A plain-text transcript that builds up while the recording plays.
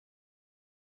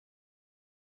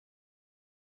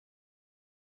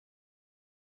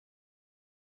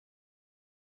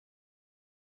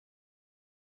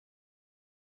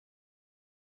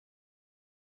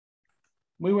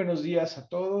Muy buenos días a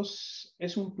todos.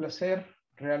 Es un placer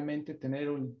realmente tener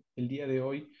el día de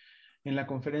hoy en la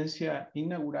conferencia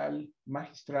inaugural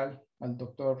magistral al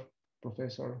doctor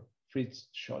profesor Fritz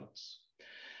Scholtz.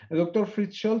 El doctor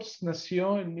Fritz Scholtz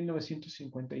nació en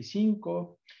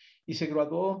 1955 y se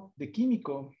graduó de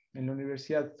químico en la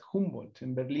Universidad Humboldt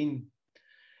en Berlín.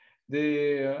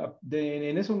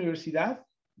 En esa universidad,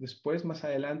 después, más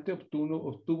adelante,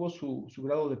 obtuvo su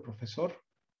grado de profesor.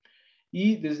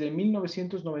 Y desde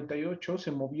 1998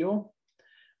 se movió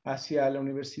hacia la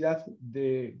Universidad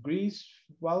de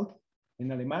Greifswald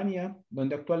en Alemania,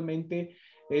 donde actualmente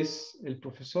es el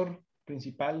profesor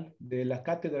principal de la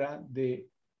Cátedra de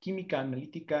Química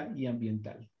Analítica y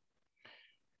Ambiental.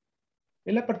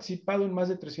 Él ha participado en más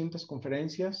de 300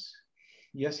 conferencias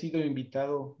y ha sido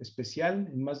invitado especial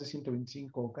en más de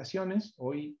 125 ocasiones,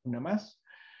 hoy una más.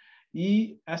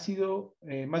 Y ha sido,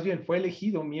 más bien fue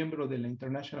elegido miembro de la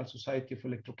International Society of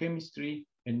Electrochemistry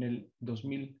en el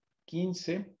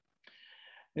 2015.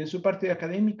 En su parte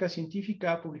académica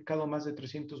científica ha publicado más de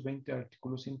 320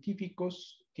 artículos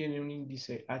científicos, tiene un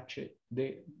índice H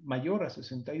de mayor a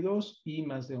 62 y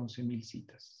más de 11,000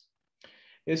 citas.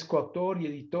 Es coautor y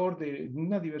editor de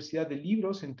una diversidad de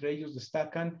libros, entre ellos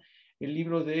destacan el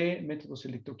libro de métodos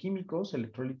electroquímicos,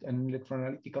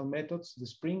 Electroanalytical Methods de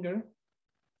Springer,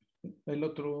 el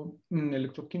otro,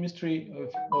 Electrochemistry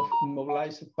of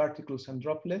Immobilized Particles and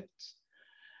Droplets,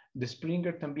 de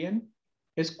Springer también.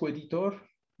 Es coeditor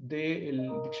del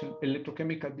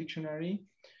Electrochemical Dictionary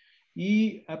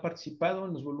y ha participado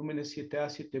en los volúmenes 7A,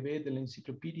 7B de la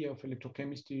Encyclopedia of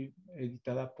Electrochemistry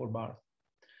editada por Bard,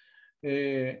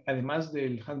 además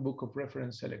del Handbook of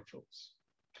Reference Electrodes.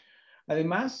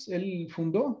 Además, él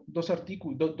fundó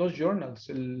dos journals,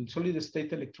 el Solid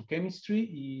State Electrochemistry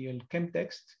y el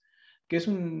Chemtext, que es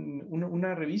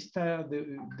una revista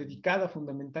dedicada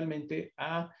fundamentalmente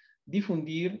a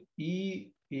difundir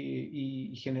y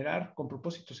generar con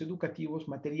propósitos educativos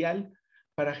material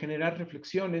para generar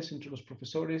reflexiones entre los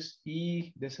profesores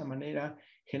y de esa manera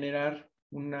generar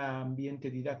un ambiente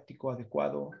didáctico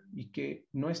adecuado y que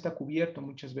no está cubierto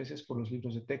muchas veces por los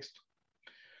libros de texto.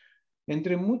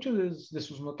 Entre muchos de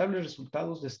sus notables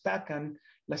resultados destacan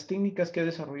las técnicas que ha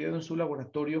desarrollado en su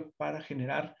laboratorio para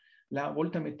generar la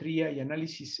voltametría y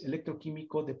análisis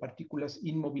electroquímico de partículas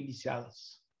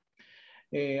inmovilizadas.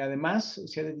 Además,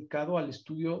 se ha dedicado al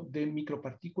estudio de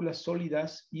micropartículas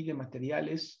sólidas y de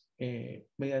materiales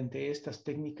mediante estas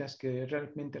técnicas que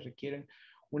realmente requieren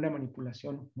una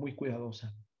manipulación muy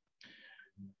cuidadosa.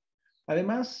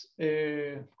 Además,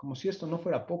 como si esto no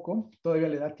fuera poco, todavía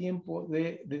le da tiempo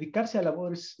de dedicarse a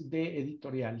labores de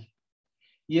editorial.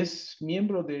 Y es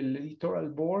miembro del Editorial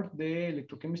Board de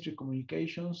Electrochemistry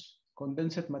Communications,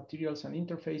 Condensed Materials and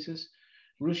Interfaces,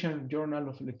 Russian Journal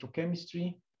of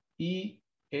Electrochemistry, y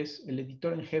es el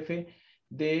editor en jefe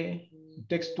de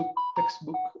Textbook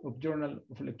of Journal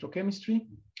of Electrochemistry,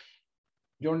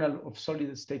 Journal of Solid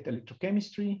State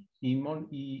Electrochemistry,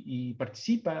 y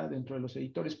participa dentro de los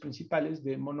editores principales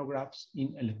de Monographs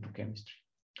in Electrochemistry.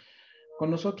 Con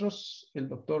nosotros, el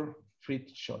doctor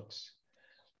Fritz Scholtz.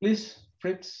 Please,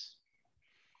 Fritz.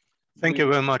 Thank you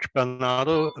very much,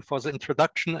 Bernardo, for the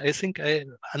introduction. I think I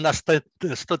understood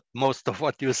most of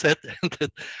what you said, and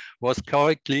it was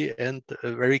correctly and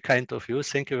very kind of you.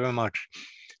 Thank you very much.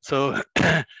 So,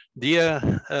 dear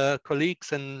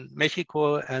colleagues in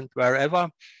Mexico and wherever,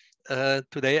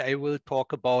 today I will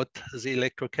talk about the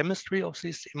electrochemistry of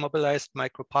these immobilized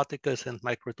microparticles and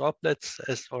microdroplets,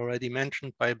 as already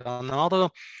mentioned by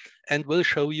Bernardo, and will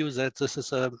show you that this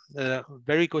is a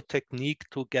very good technique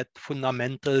to get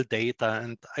fundamental data.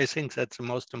 And I think that's the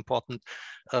most important,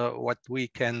 what we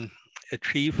can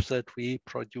achieve, that we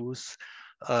produce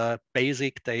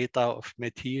basic data of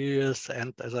materials,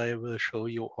 and as I will show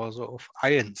you, also of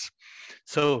ions.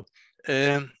 So,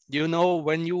 you know,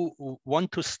 when you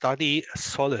want to study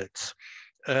solids,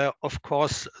 of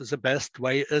course, the best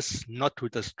way is not to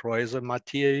destroy the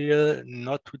material,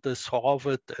 not to dissolve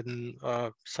it in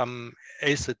some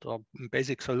acid or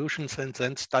basic solutions and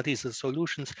then study the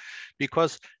solutions,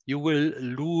 because you will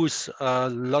lose a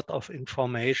lot of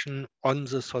information on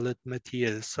the solid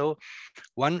material. So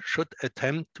one should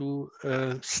attempt to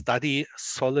study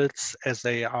solids as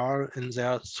they are in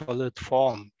their solid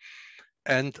form.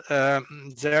 And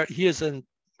here's a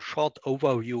short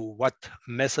overview what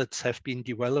methods have been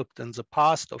developed in the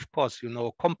past. Of course, you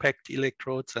know, compact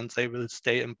electrodes, and they will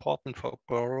stay important for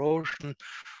corrosion,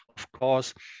 of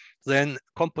course. Then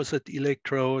composite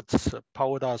electrodes,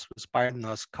 powders with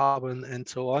binders, carbon, and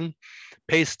so on,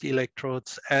 paste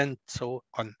electrodes, and so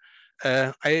on.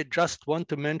 I just want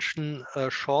to mention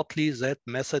shortly that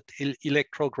method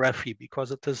electrography,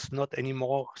 because it is not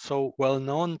anymore so well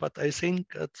known, but I think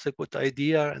it's a good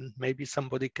idea and maybe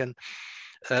somebody can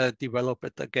develop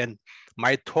it again.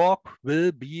 My talk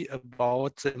will be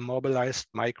about the immobilized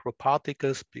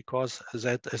microparticles, because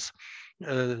that is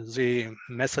the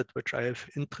method which I have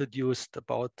introduced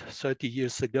about 30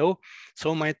 years ago.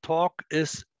 So my talk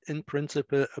is in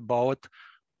principle about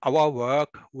our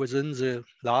work within the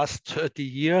last 30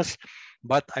 years,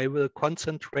 but I will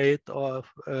concentrate on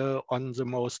the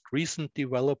most recent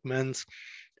developments.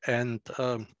 And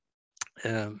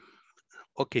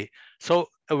okay, so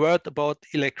a word about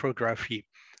electrography.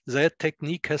 That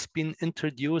technique has been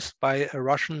introduced by a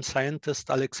Russian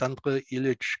scientist, Alexander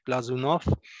Ilyich Glazunov.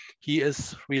 He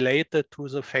is related to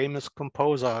the famous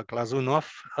composer Glazunov,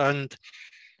 and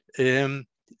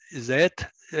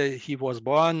he was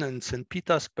born in St.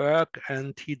 Petersburg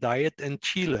and he died in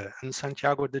Chile, in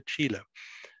Santiago de Chile.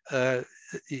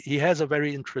 He has a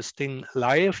very interesting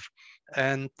life,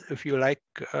 and if you like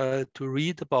to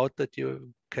read about it,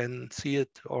 you can see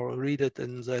it or read it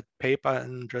in that paper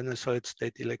in Journal Solid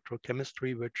State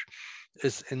Electrochemistry, which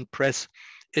is in press.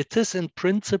 It is in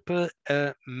principle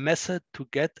a method to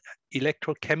get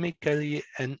electrochemically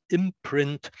an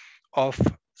imprint of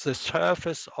the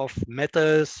surface of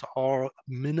metals or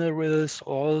minerals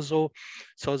also.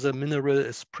 So the mineral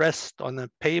is pressed on a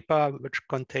paper which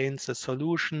contains a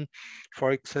solution,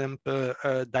 for example,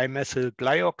 dimethyl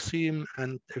glyoxime.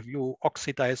 And if you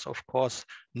oxidize, of course,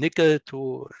 nickel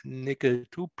to nickel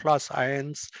 2+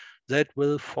 ions, that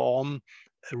will form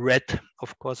a red,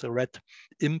 of course, a red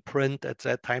imprint. At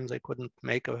that time, they couldn't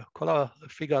make a color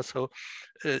figure. So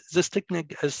this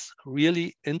technique is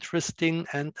really interesting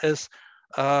and is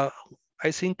I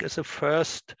think is a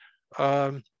first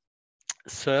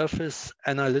surface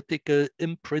analytical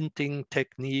imprinting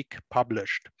technique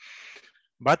published.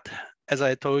 But as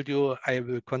I told you, I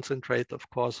will concentrate, of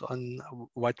course, on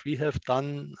what we have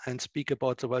done and speak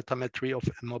about the voltammetry of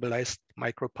immobilized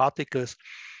microparticles.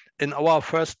 In our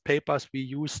first papers, we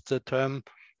used the term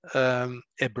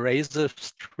abrasive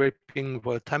stripping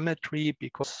voltammetry,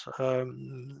 because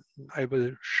I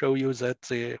will show you that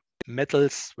the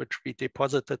metals which we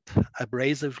deposited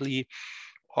abrasively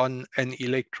on an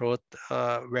electrode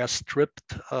were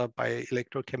stripped by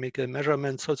electrochemical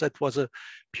measurements. So that was a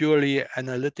purely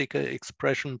analytical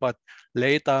expression, but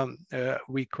later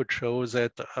we could show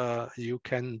that you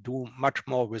can do much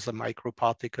more with the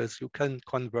microparticles. You can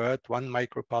convert one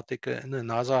microparticle in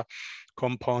another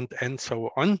compound and so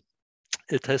on.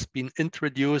 It has been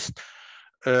introduced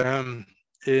in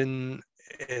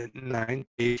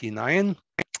 1989.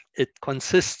 It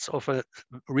consists of a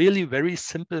really very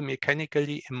simple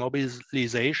mechanically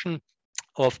immobilization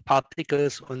of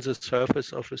particles on the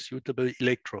surface of a suitable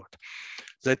electrode.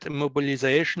 That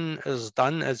immobilization is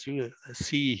done, as you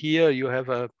see here. You have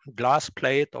a glass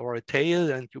plate or a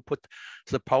tail and you put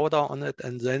the powder on it,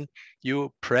 and then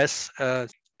you press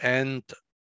and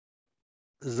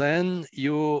then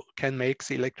you can make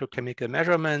the electrochemical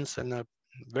measurements in a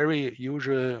very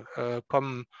usual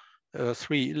common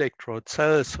 3 electrode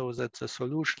cell, so that the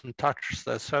solution touches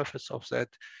the surface of that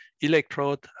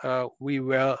electrode.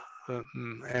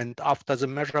 And after the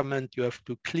measurement, you have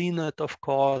to clean it, of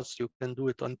course. You can do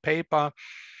it on paper,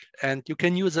 and you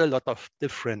can use a lot of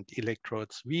different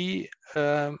electrodes. We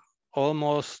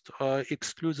almost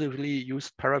exclusively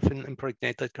used paraffin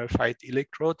impregnated graphite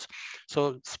electrodes.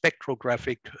 So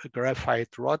spectrographic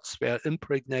graphite rods were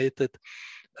impregnated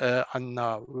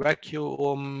under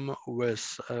vacuum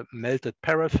with melted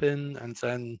paraffin, and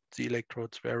then the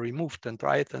electrodes were removed and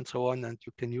dried and so on, and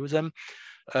you can use them.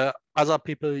 Other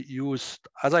people used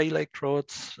other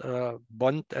electrodes,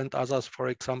 Bond and others, for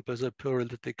example, the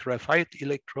pyrolytic graphite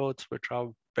electrodes, which are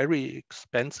very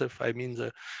expensive. I mean,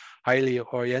 the highly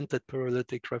oriented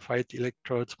pyrolytic graphite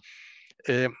electrodes.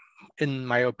 In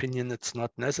my opinion, it's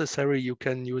not necessary. You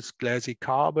can use glassy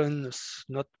carbon. It's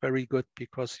not very good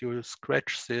because you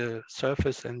scratch the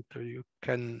surface and you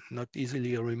can not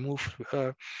easily remove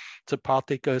the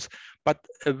particles. But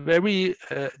a very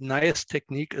nice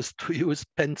technique is to use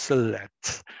pencil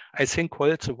leads. I think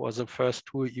Scholtz was the first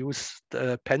who used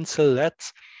pencil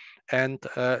leads. And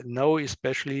now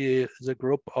especially the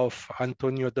group of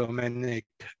Antonio Domenic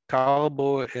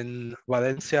Carbo in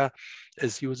Valencia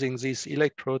is using these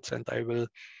electrodes, and I will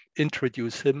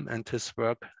introduce him and his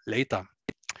work later.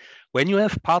 When you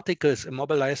have particles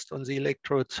immobilized on the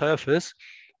electrode surface,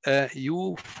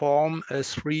 you form a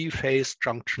 3-phase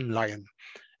junction line.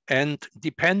 And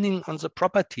depending on the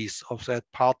properties of that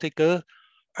particle,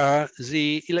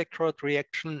 The electrode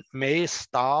reaction may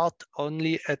start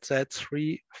only at that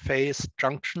three-phase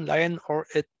junction line, or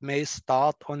it may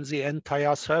start on the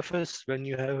entire surface when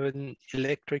you have an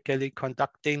electrically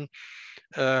conducting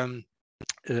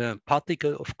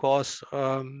particle. Of course,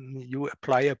 you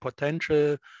apply a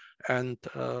potential and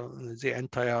the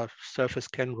entire surface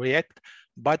can react,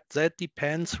 but that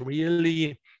depends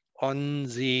really on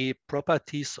the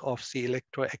properties of the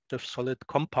electroactive solid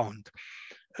compound.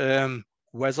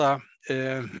 Whether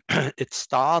it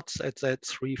starts at that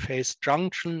three-phase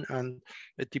junction, and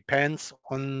it depends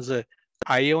on the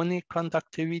ionic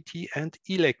conductivity and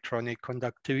electronic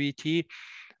conductivity,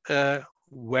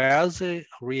 where the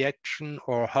reaction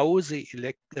or how the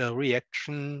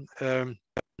reaction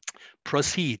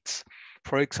proceeds.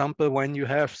 For example, when you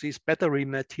have these battery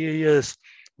materials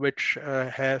which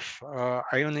have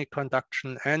ionic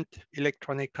conduction and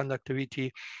electronic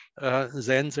conductivity,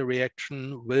 then the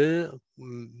reaction will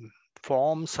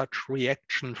form such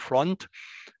reaction front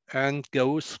and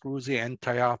goes through the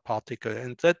entire particle.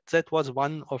 And that was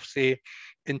one of the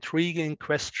intriguing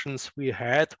questions we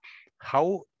had.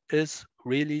 How is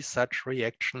really such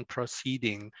reaction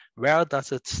proceeding? Where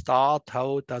does it start?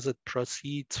 How does it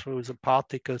proceed through the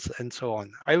particles and so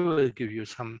on? I will give you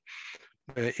some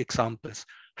examples.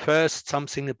 First,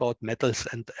 something about metals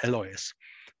and alloys.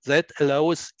 That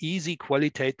allows easy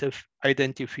qualitative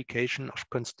identification of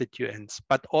constituents,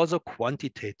 but also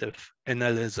quantitative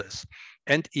analysis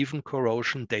and even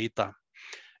corrosion data.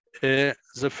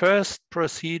 The first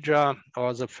procedure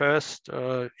or the first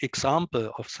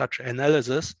example of such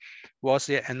analysis was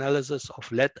the analysis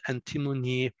of lead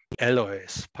antimony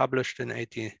alloys, published in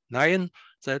 '89.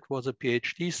 That was a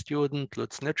PhD student,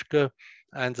 Lutz Nitschke,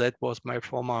 and that was my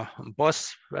former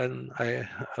boss when I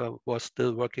was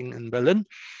still working in Berlin.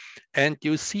 And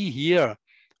you see here,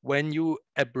 when you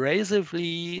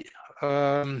abrasively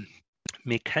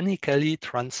mechanically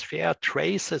transfer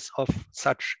traces of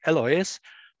such alloys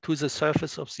to the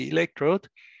surface of the electrode,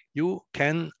 you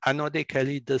can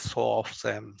anodically dissolve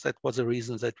them. That was the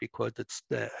reason that we called it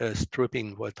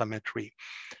stripping voltammetry.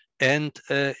 And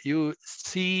you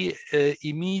see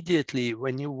immediately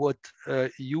when you would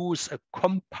use a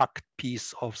compact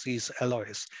piece of these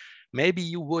alloys, maybe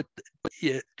you would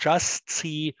just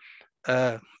see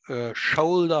a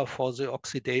shoulder for the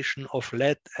oxidation of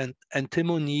lead, and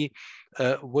antimony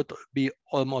would be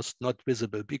almost not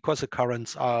visible because the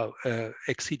currents are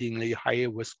exceedingly high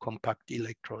with compact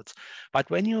electrodes.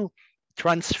 But when you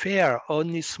transfer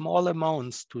only small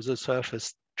amounts to the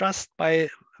surface just by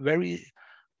very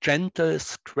gentle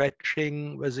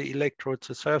scratching with the electrode to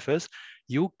the surface,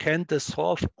 you can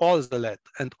dissolve all the lead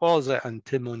and all the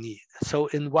antimony. So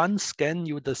in one scan,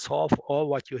 you dissolve all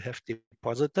what you have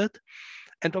deposited.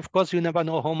 And of course, you never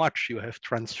know how much you have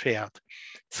transferred.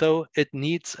 So it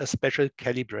needs a special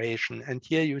calibration. And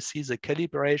here you see the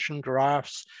calibration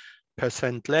graphs,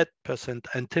 percent lead, percent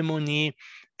antimony.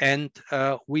 And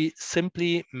we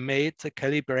simply made the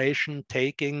calibration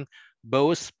taking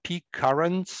both peak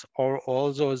currents or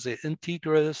also the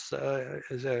integrals,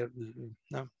 the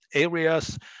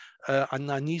areas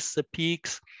underneath the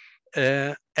peaks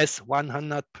as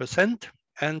 100%,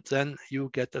 and then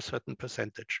you get a certain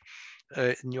percentage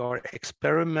in your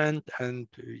experiment, and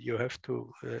you have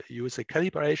to use a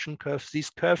calibration curve. These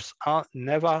curves are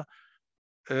never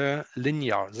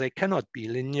linear. They cannot be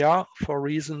linear for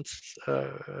reasons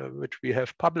which we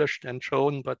have published and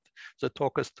shown, but the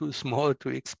talk is too small to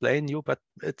explain you, but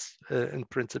it's in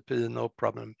principle no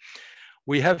problem.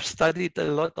 We have studied a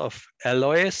lot of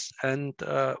alloys, and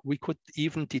we could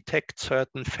even detect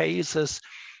certain phases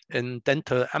in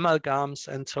dental amalgams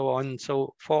and so on.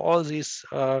 So for all these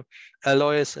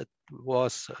alloys, it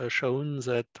was shown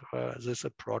that this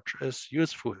approach is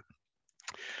useful.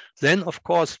 Then, of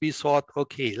course, we thought,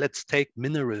 okay, let's take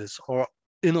minerals or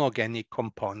inorganic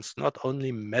compounds, not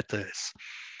only metals.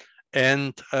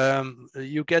 And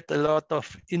you get a lot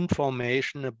of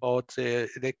information about the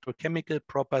electrochemical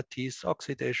properties,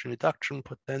 oxidation reduction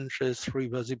potentials,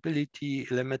 reversibility,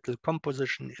 elemental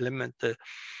composition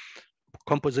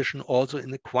also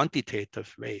in a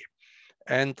quantitative way.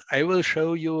 And I will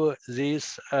show you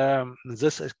this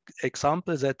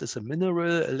example that is a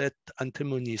mineral, lead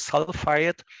antimony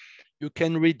sulfide. You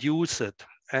can reduce it.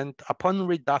 And upon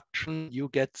reduction, you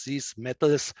get these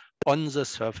metals on the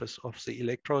surface of the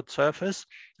electrode surface.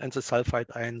 And the sulfide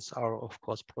ions are, of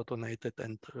course, protonated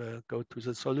and go to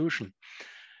the solution.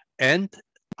 And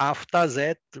after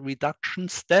that reduction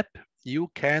step, you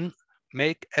can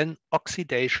make an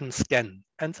oxidation scan.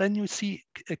 And then you see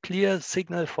a clear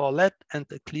signal for lead and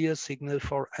a clear signal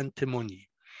for antimony.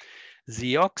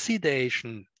 The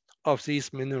oxidation of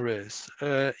these minerals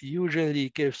usually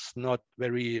gives not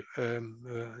very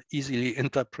easily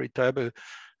interpretable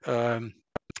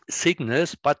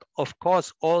signals, but of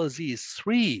course all these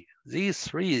three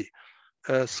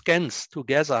scans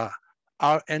together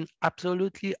are an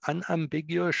absolutely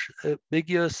unambiguous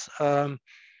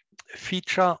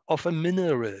feature of a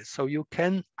mineral. So you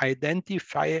can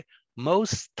identify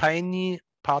most tiny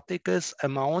particles,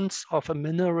 amounts of a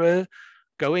mineral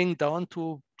going down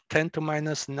to 10 to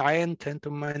minus 9, 10 to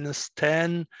minus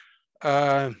 10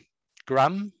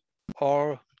 gram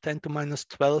or 10 to minus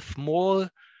 12 mole.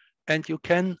 And you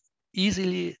can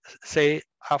easily say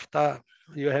after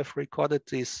you have recorded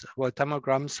these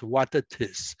voltammograms what it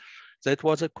is. That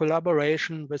was a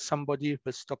collaboration with somebody,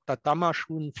 with Dr.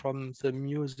 Damerschun from the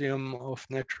Museum of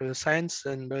Natural Science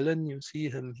in Berlin. You see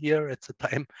him here at the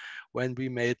time when we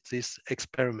made these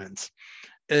experiments.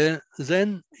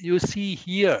 Then you see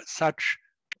here such,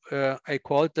 I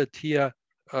called it here,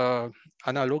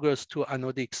 analogous to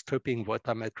anodic stripping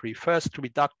voltammetry. First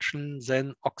reduction,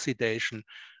 then oxidation.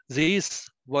 These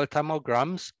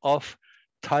voltammograms of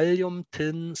thallium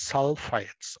tin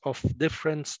sulfides of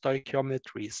different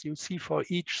stoichiometries. You see for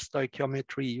each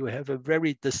stoichiometry, you have a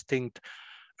very distinct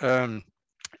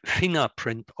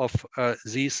fingerprint of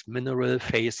these mineral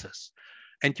phases.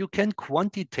 And you can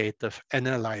quantitative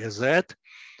analyze that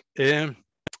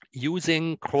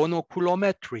using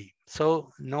chronocoulometry.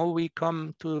 So now we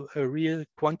come to a real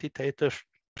quantitative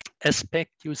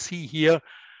aspect. You see here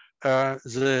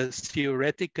the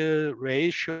theoretical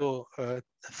ratio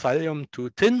thallium to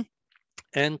tin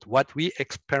and what we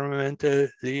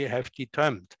experimentally have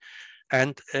determined.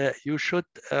 And you should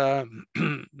know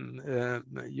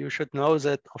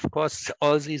that, of course,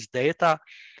 all these data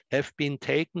have been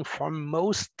taken from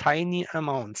most tiny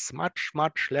amounts,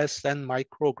 much less than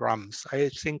micrograms. I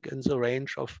think in the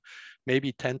range of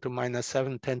maybe 10 to minus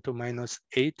 7, 10 to minus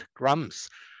 8 grams.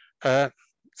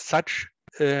 Such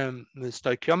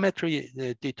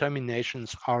stoichiometry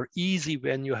determinations are easy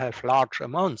when you have large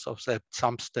amounts of that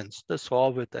substance,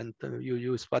 dissolve it and you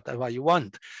use whatever you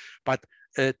want. But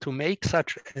to make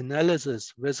such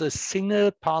analysis with a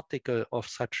single particle of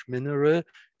such mineral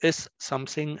is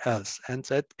something else, and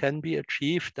that can be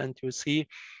achieved. And you see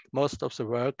most of the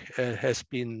work has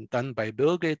been done by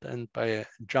Birgit and by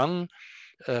Zhang,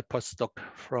 postdoc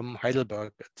from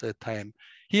Heidelberg at the time.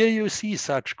 Here you see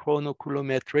such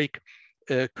chronocoulometric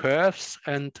curves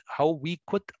and how we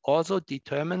could also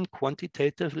determine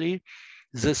quantitatively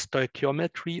the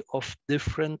stoichiometry of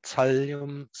different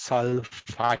thallium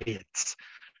sulfides.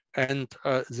 And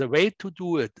the way to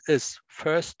do it is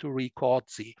first to record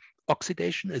the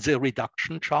oxidation, the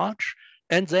reduction charge,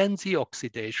 and then the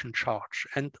oxidation charge.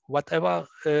 And whatever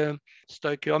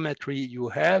stoichiometry you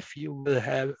have, you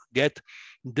will get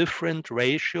different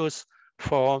ratios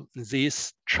for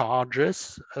these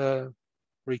charges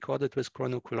recorded with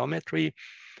chronocoulometry.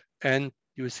 And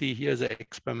you see here the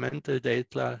experimental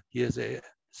data, here the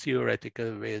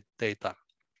theoretical data.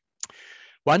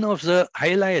 One of the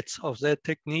highlights of that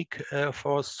technique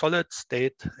for solid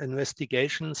state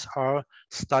investigations are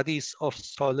studies of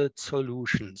solid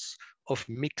solutions, of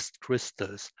mixed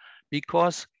crystals,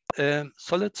 because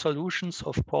solid solutions,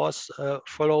 of course,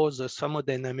 follow the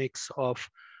thermodynamics of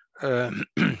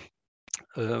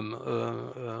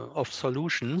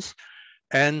solutions.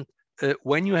 And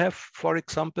when you have, for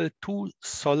example, two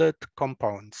solid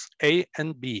compounds, A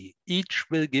and B, each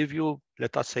will give you,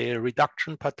 let us say, a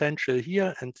reduction potential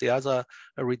here and the other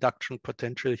a reduction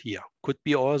potential here. Could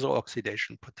be also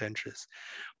oxidation potentials.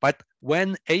 But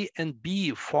when A and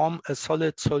B form a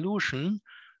solid solution,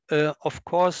 of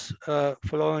course,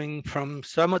 following from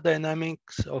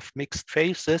thermodynamics of mixed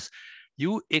phases,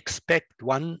 you expect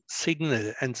one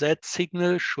signal, and that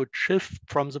signal should shift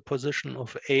from the position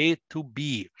of A to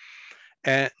B.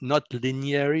 Not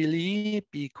linearly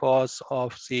because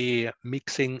of the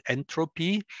mixing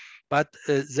entropy, but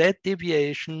that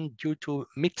deviation due to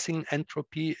mixing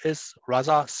entropy is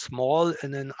rather small.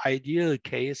 In an ideal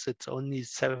case, it's only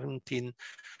 17.7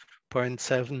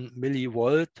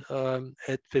 millivolt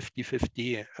at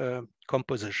 50-50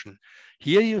 composition.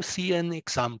 Here you see an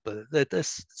example. That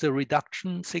is the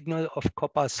reduction signal of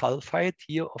copper sulfide,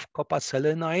 here of copper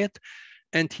selenide,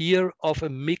 and here of a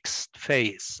mixed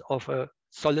phase of a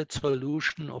solid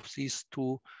solution of these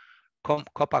two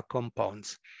copper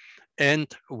compounds.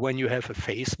 And when you have a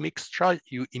phase mixture,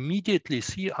 you immediately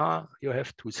see, you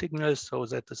have two signals, so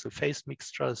that is a phase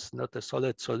mixture, it's not a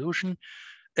solid solution.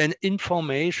 And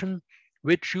information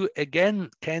which you again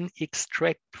can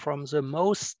extract from the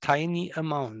most tiny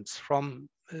amounts, from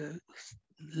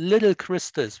little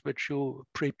crystals which you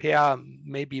prepare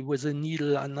maybe with a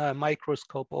needle under a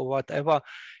microscope or whatever,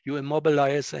 you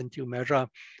immobilize and you measure,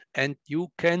 and you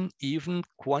can even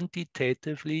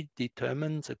quantitatively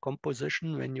determine the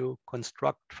composition when you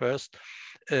construct first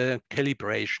a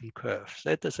calibration curve.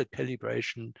 That is a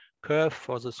calibration curve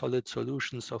for the solid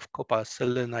solutions of copper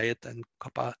selenide and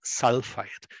copper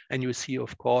sulfide. And you see,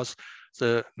 of course,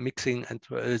 the mixing and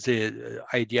the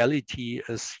ideality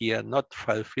is here not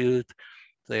fulfilled.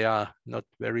 They are not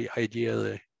very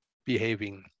ideally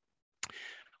behaving.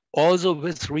 Also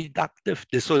with reductive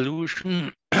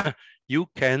dissolution, you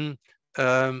can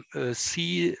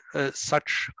see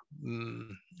such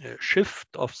shift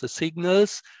of the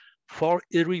signals for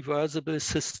irreversible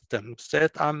systems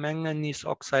that are manganese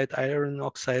oxide, iron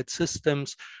oxide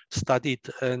systems studied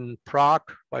in Prague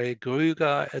by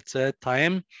Grüger at that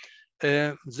time.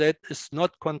 That is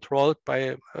not controlled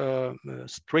by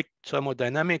strict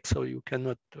thermodynamics, so you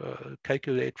cannot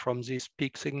calculate from these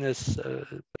peak signals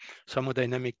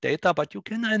thermodynamic data, but you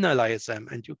can analyze them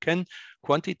and you can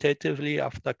quantitatively,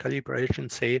 after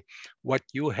calibration, say what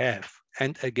you have.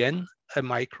 And again, a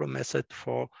micro method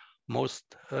for most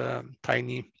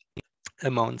tiny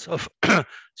amounts of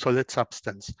solid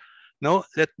substance. Now,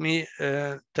 let me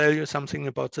tell you something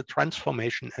about the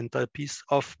transformation enthalpies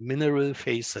of mineral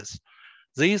phases.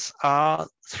 These are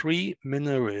three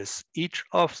minerals. Each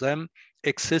of them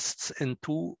exists in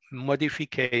two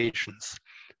modifications.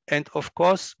 And of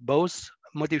course, both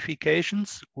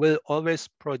modifications will always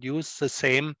produce the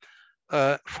same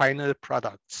final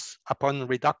products upon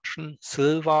reduction,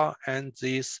 silver and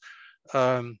these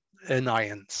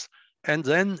anions. And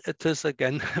then it is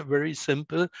again very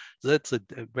simple that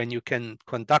when you can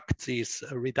conduct these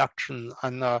reduction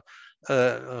under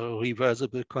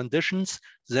reversible conditions,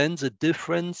 then the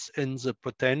difference in the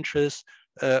potentials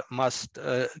must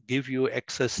give you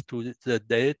access to the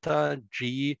delta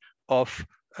G of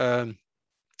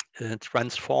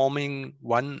transforming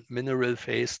one mineral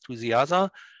phase to the other.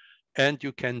 And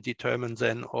you can determine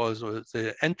then also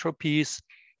the entropies.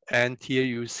 And here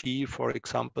you see, for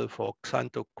example, for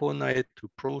xanthoconite to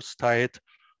prostite,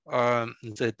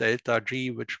 the delta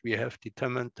G, which we have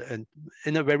determined, and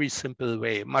in a very simple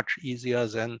way, much easier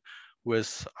than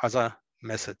with other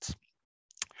methods.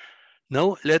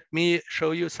 Now, let me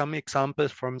show you some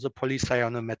examples from the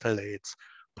polycyanometalates.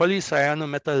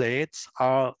 Polycyanometalates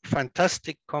are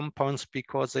fantastic compounds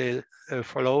because they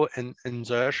follow an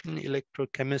insertion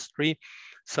electrochemistry.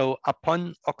 So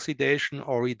upon oxidation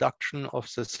or reduction of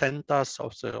the centers,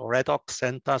 of the redox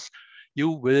centers,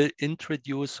 you will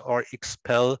introduce or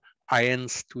expel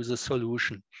ions to the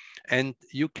solution. And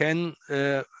you can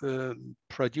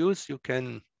produce, you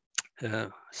can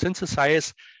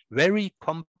synthesize very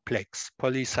complex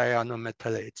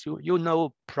polycyanometalates. You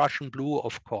know Prussian blue,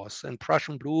 of course. In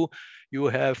Prussian blue, you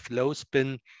have low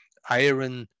spin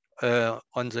iron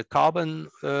on the carbon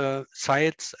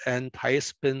sides and high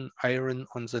spin iron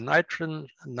on the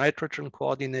nitrogen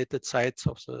coordinated sides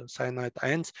of the cyanide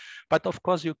ions. But of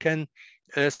course, you can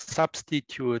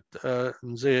substitute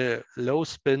the low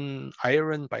spin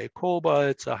iron by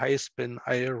cobalt, the high spin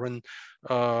iron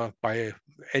by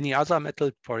any other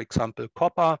metal, for example,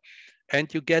 copper,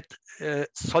 and you get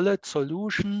solid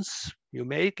solutions. You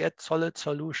may get solid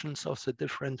solutions of the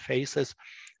different phases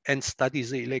and study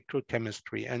the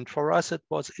electrochemistry. And for us, it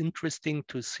was interesting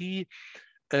to see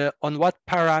on what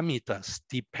parameters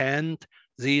depend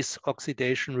these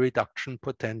oxidation reduction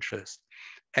potentials.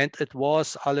 And it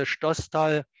was Ale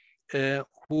Stostal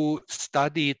who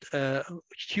studied a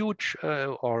huge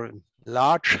or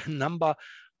large number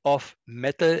of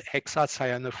metal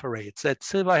hexacyanopherates, that's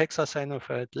silver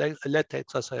hexacyanoferrate, lead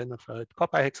hexacyanoferrate,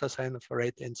 copper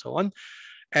hexacyanoferrate, and so on.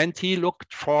 And he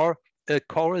looked for a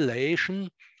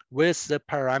correlation with the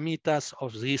parameters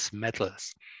of these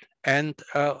metals. And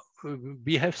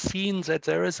we have seen that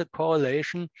there is a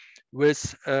correlation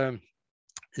with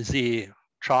the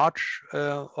charge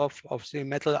of the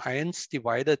metal ions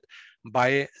divided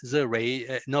by the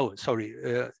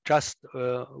just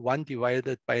one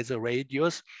divided by the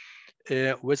radius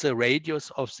with the radius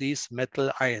of these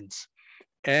metal ions.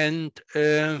 And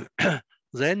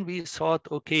then we thought,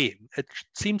 okay, it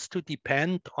seems to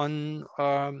depend on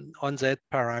that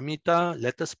parameter,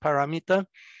 lattice parameter.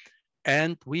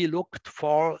 And we looked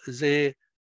for the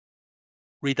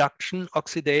reduction,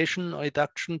 oxidation,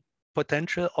 reduction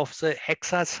potential of the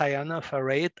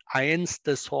hexacyanoferrate ions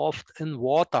dissolved in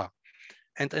water.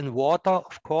 And in water,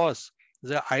 of course,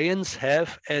 the ions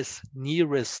have as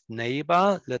nearest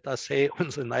neighbor, let us say on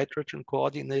the nitrogen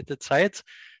coordinated sides,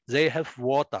 they have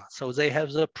water. So they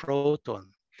have the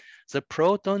proton. The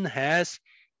proton has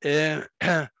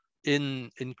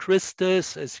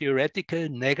crystals a theoretical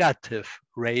negative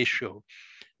radius.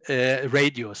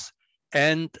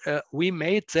 And we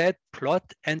made that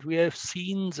plot, and we have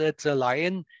seen that the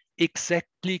line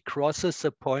exactly crosses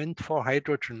the point for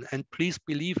hydrogen. And please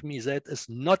believe me, that is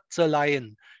not the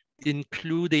line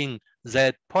including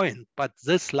that point, but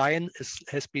this line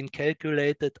has been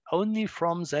calculated only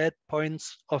from that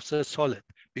points of the solid,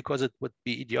 because it would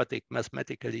be idiotic,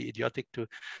 mathematically idiotic, to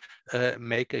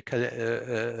make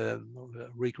a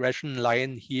regression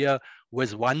line here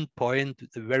with one point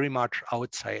very much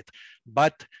outside.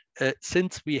 But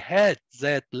since we had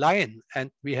that line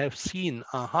and we have seen,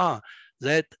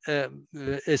 that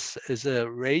is a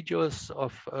radius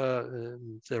of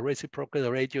the reciprocal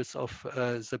radius of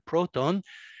the proton,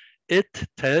 it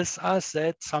tells us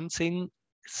that something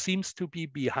seems to be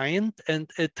behind, and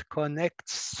it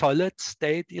connects solid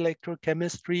state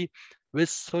electrochemistry with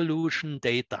solution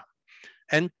data.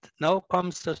 And now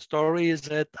comes the story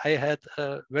that I had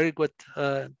very good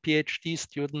PhD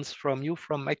students from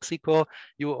Mexico.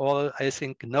 You all, I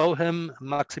think, know him,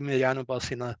 Maximiliano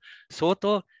Barcena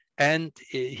Soto. And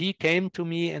he came to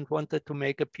me and wanted to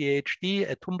make a PhD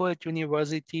at Humboldt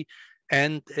University.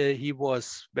 And he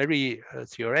was very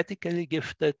theoretically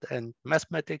gifted and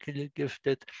mathematically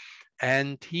gifted.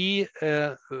 And he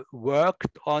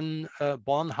worked on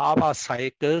Born-Haber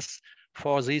cycles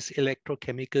for these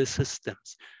electrochemical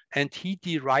systems. And he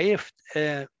derived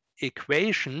an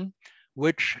equation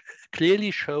which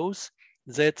clearly shows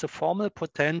that the formal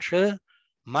potential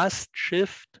must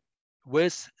shift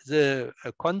with the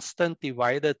constant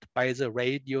divided by the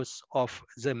radius of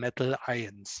the metal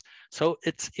ions. So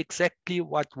it's exactly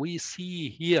what we see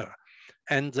here.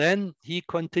 And then he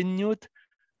continued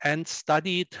and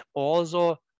studied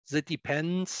also the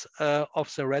dependence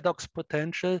of the redox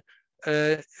potential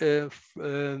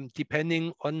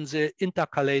depending on the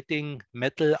intercalating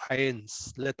metal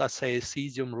ions, let us say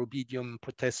cesium, rubidium,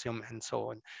 potassium, and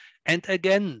so on. And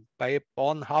again, by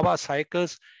Born-Haber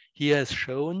cycles, he has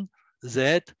shown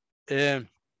that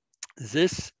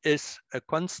this is a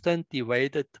constant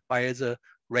divided by the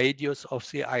radius of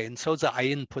the ion. So the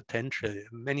ion potential,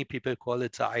 many people call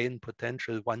it the ion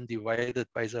potential, 1 divided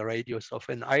by the radius of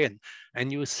an ion.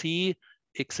 And you see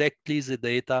exactly the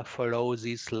data follow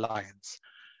these lines.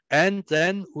 And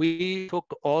then we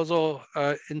took also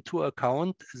into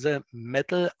account the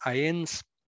metal ions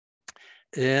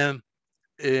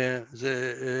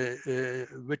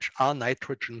which are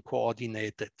nitrogen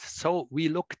coordinated. So we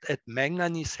looked at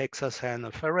manganese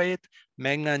hexacyanoferrate,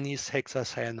 manganese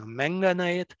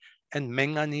hexacyanomanganate, and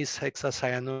manganese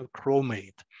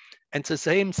hexacyanonchromate. And the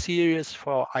same series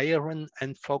for iron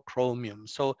and for chromium.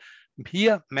 So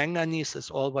here, manganese is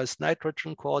always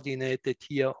nitrogen coordinated,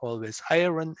 here always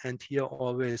iron, and here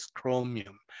always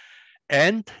chromium.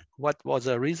 And what was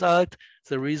the result?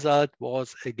 The result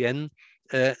was, again,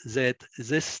 that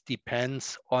this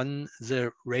depends on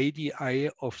the radii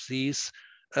of these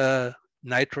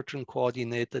nitrogen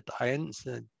coordinated ions,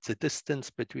 the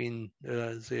distance between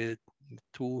the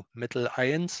two metal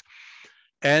ions.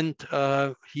 And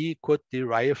he could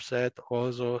derive that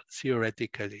also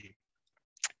theoretically.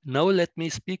 Now let me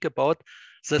speak about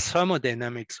the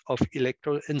thermodynamics of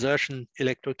insertion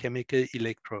electrochemical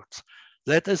electrodes.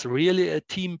 That is really a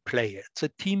team play. It's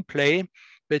a team play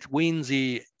between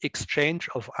the exchange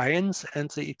of ions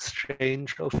and the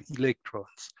exchange of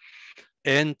electrons.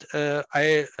 And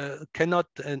I cannot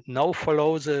now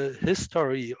follow the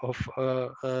history of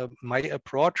my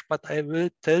approach, but I will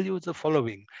tell you the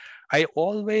following. I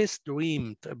always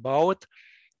dreamed about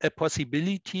a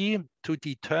possibility to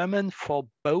determine for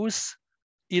both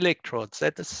electrodes,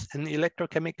 that is in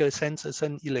electrochemical sense is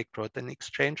an electrode, an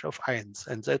exchange of ions,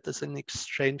 and that is an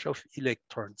exchange of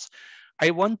electrons. I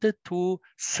wanted to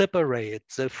separate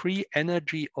the free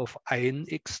energy of ion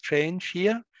exchange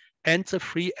here and the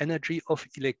free energy of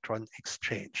electron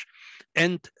exchange.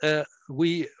 And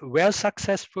we were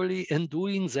successfully in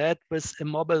doing that with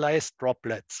immobilized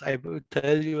droplets. I will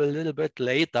tell you a little bit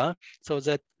later, so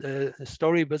that the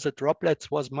story with the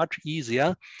droplets was much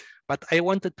easier. But I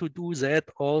wanted to do that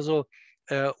also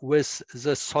with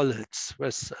the solids,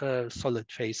 with solid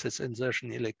phases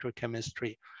insertion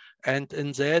electrochemistry. And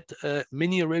in that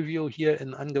mini review here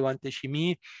in Angewandte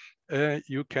Chemie,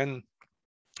 you can,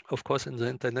 of course, in the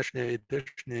international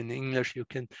edition in English, you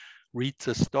can read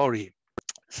the story.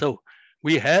 So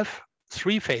we have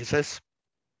 3 phases: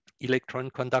 electron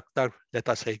conductor, let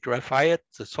us say graphite,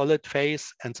 the solid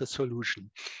phase, and the solution.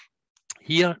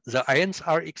 Here, the ions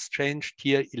are exchanged,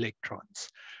 here electrons.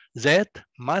 That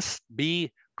must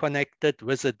be connected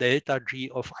with the delta G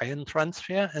of ion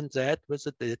transfer, and that with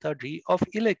the delta G of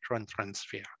electron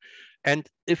transfer. And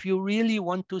if you really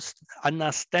want to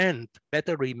understand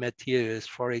battery materials,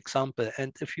 for example,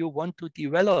 and if you want to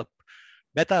develop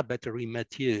better battery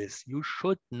materials, you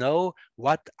should know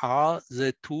what are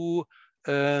the two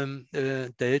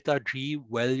delta G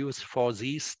values for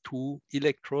these two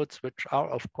electrodes, which are,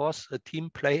 of course, a team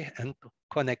play and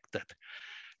connected.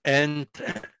 And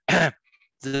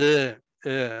the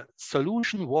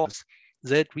solution was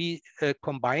that we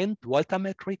combined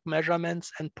voltammetric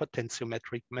measurements and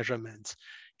potentiometric measurements.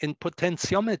 In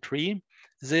potentiometry,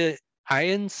 the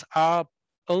ions are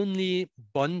only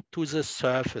bond to the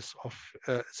surface of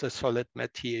the solid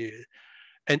material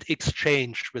and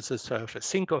exchanged with the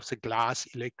surface. Think of the glass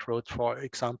electrode, for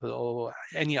example, or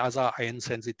any other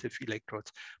ion-sensitive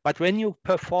electrodes. But when you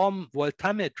perform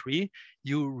voltammetry,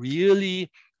 you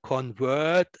really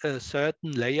convert a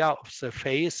certain layer of the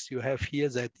phase. You have here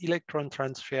that electron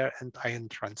transfer and ion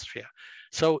transfer.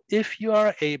 So if you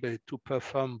are able to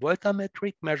perform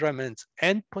voltammetric measurements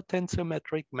and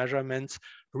potentiometric measurements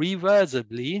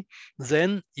reversibly,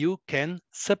 then you can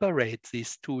separate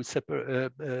these two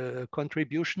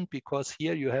contributions, because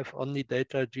here you have only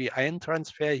delta G ion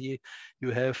transfer, here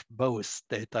you have both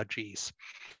delta Gs.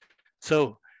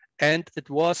 So, and it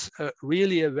was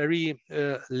really a very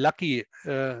lucky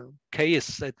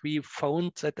case that we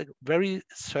found that a very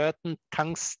certain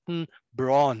tungsten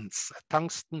bronze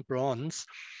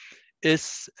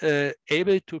is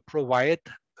able to provide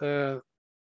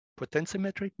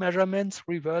potentiometric measurements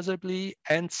reversibly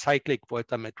and cyclic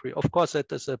voltammetry. Of course,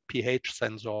 that is a pH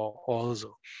sensor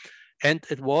also. And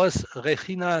it was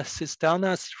Regina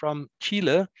Cisternas from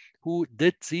Chile who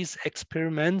did these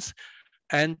experiments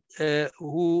and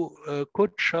who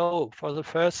could show for the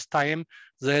first time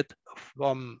that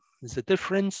from the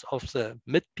difference of the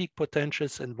mid-peak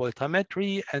potentials in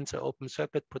voltammetry and the open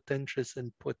circuit potentials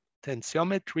in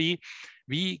potentiometry,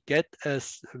 we get a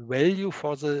value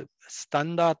for the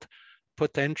standard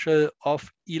potential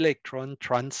of electron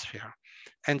transfer.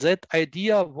 And that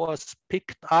idea was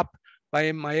picked up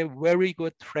by my very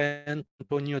good friend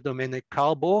Antonio Domenic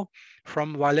Carbo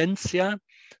from Valencia,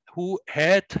 who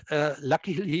had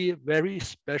luckily very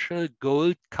special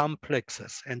gold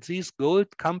complexes. And these gold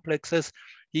complexes,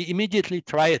 he immediately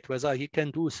tried whether he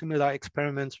can do similar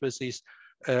experiments with these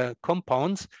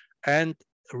compounds. And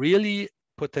really,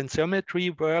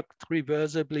 potentiometry worked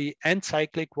reversibly and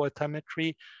cyclic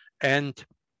voltammetry. And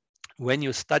when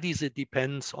you study the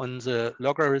depends on the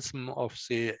logarithm of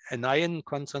the anion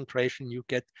concentration, you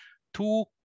get two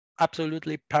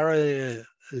absolutely parallel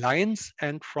lines,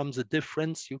 and from the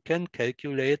difference you can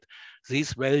calculate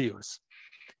these values.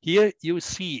 Here you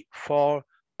see for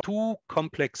two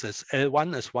complexes,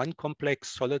 L1 is one complex,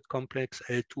 solid complex,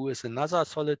 L2 is another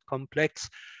solid complex,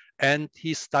 and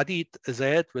he studied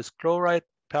that with chloride,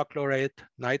 perchlorate,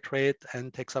 nitrate,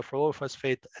 and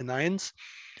hexafluorophosphate anions.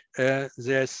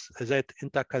 There's that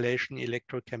intercalation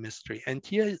electrochemistry. And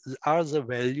here are the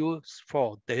values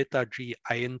for delta G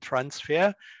ion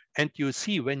transfer. And you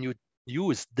see when you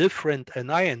use different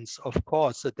anions, of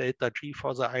course, the delta G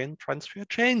for the ion transfer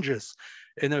changes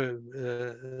in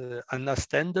a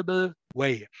understandable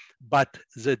way. But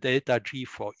the delta G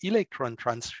for electron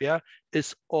transfer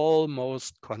is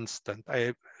almost constant.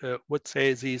 I would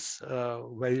say these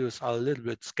values are a little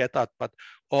bit scattered, but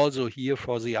also here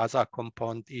for the other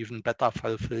compound, even better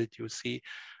fulfilled, you see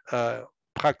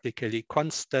practically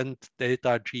constant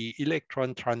delta G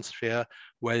electron transfer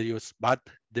values, but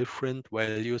different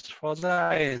values for the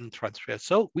ion transfer.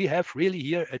 So we have really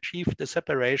here achieved the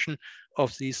separation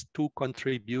of these two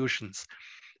contributions.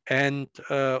 And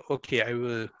okay, I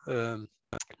will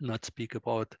not speak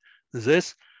about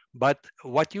this, but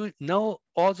what you now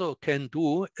also can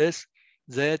do is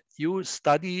that you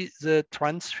study the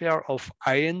transfer of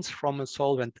ions from a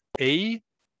solvent A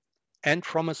and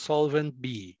from a solvent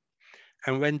B.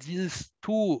 And when these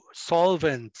two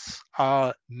solvents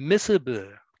are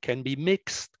miscible, can be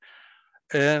mixed,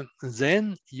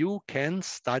 then you can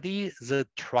study the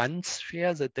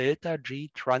transfer, the delta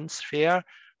G transfer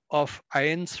of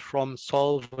ions from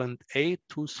solvent A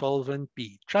to solvent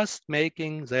B, just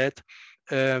making that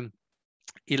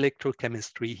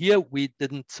electrochemistry. Here we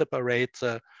didn't separate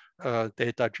the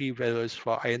delta G values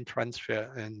for ion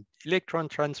transfer and electron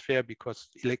transfer, because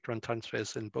electron transfer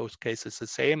is in both cases the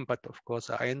same, but of course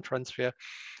the ion transfer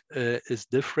is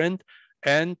different.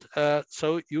 And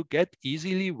so you get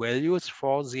easily values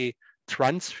for the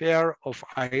transfer of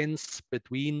ions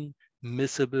between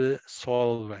miscible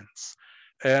solvents.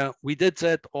 We did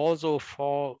that also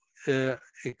for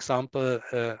example,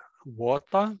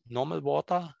 water, normal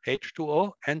water,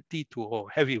 H2O, and D2O,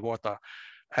 heavy water.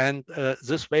 And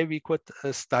this way we could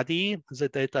study the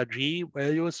delta G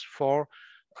values for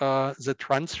the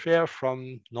transfer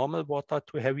from normal water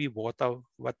to heavy water,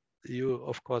 what you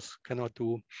of course cannot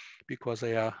do because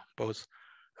they are both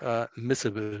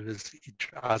miscible with each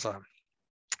other.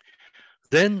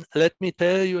 Then let me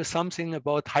tell you something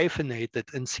about hyphenated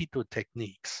in situ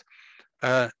techniques.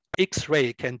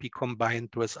 X-ray can be combined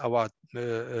with our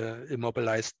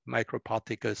immobilized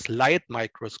microparticles, light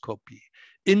microscopy,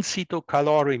 in situ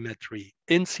calorimetry,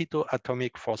 in situ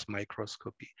atomic force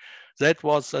microscopy. That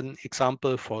was an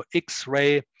example for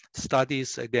X-ray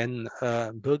studies. Again,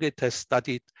 Birgit has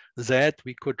studied that.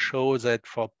 We could show that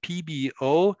for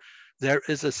PBO, there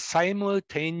is a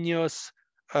simultaneous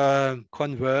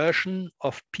conversion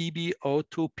of PBO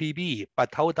to PB.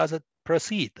 But how does it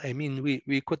proceed? I mean,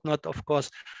 we could not, of course,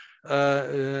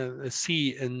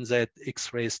 see in that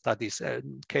X-ray studies.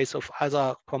 In case of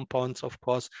other compounds, of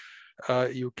course,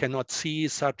 you cannot see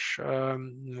such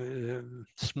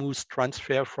smooth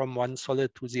transfer from one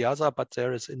solid to the other, but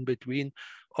there is in between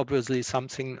obviously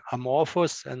something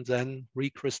amorphous and then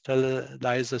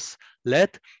recrystallizes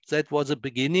lead. That was a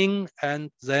beginning,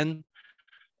 and then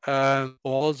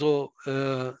also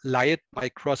light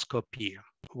microscopy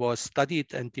was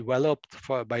studied and developed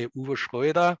by Uwe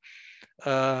Schröder.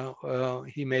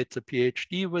 He made the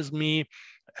PhD with me,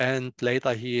 and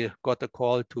later he got a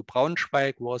call to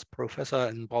Braunschweig, was professor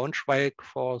in Braunschweig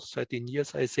for 13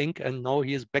 years, I think, and now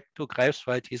he is back to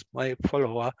Greifswald. He's my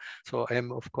follower, so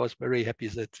I'm of course very happy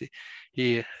that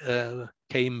he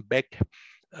came back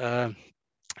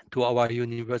to our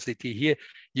university. Here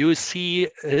you see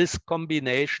his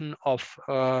combination of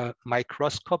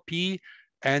microscopy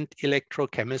and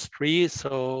electrochemistry,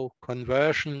 so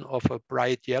conversion of a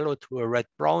bright yellow to a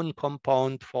red-brown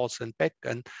compound, forth and back.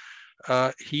 And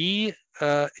he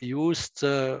used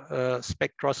the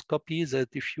spectroscopy, the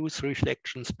diffuse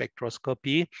reflection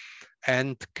spectroscopy,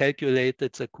 and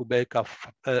calculated the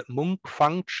Kubelka-Munk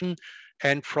function.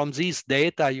 And from these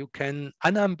data, you can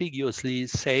unambiguously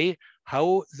say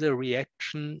how the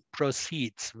reaction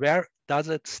proceeds. Where does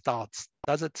it start?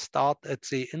 Does it start at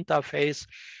the interface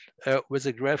with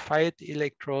a graphite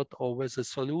electrode or with a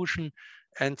solution?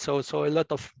 And so a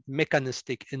lot of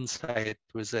mechanistic insight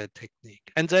with the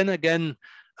technique. And then again,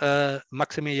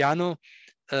 Maximiliano,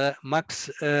 Max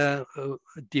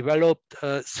developed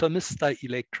thermistor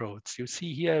electrodes. You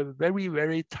see here very,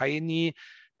 very tiny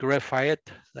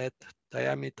graphite, that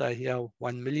diameter here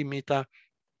 1 millimeter,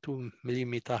 2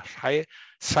 millimeter high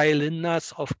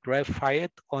cylinders of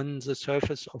graphite on the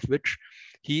surface of which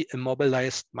he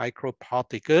immobilized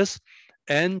microparticles.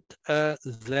 And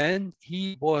then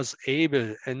he was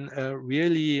able, in a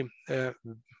really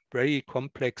very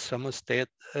complex thermostat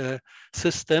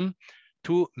system,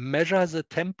 to measure the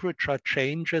temperature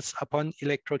changes upon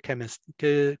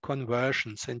electrochemical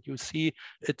conversions. And you see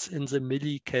it's in the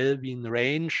millikelvin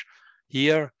range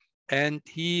here. And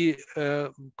he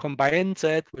combined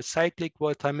that with cyclic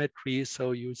voltammetry.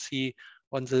 So you see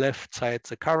on the left side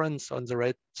the currents, on the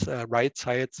right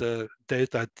side the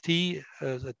delta T,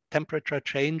 the temperature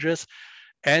changes.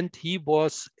 And he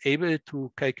was able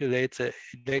to calculate the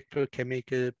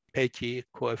electrochemical Peltier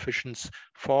coefficients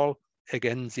for,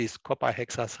 again, these copper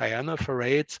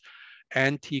hexacyanophorates.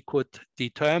 And he could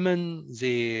determine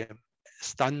the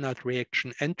standard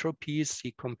reaction entropies.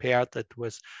 He compared it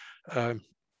with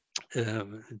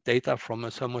data from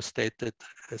a thermostated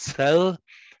cell,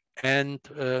 and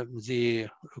the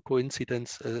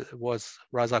coincidence was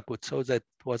rather good. So that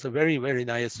was a very, very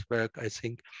nice work, I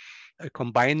think,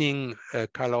 combining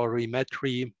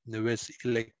calorimetry with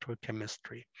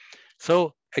electrochemistry.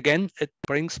 So again, it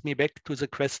brings me back to the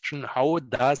question, how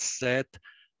does that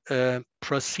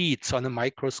proceeds on a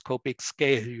microscopic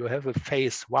scale? You have a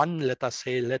phase one, let us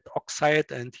say lead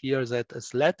oxide, and here that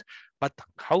is lead. But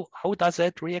how does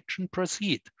that reaction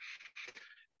proceed?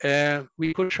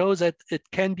 We could show that it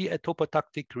can be a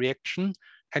topotactic reaction,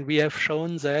 and we have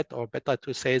shown that, or better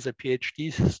to say, the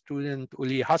PhD student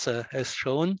Uli Hasse has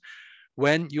shown,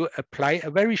 when you apply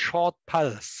a very short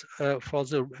pulse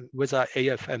with our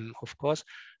AFM, of course,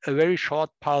 a very short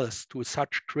pulse to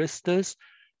such crystals,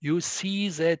 you see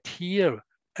that here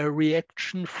a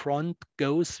reaction front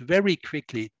goes very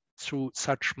quickly through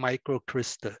such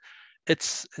microcrystal.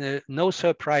 It's no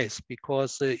surprise,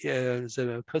 because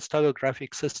the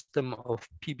crystallographic system of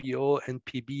PBO and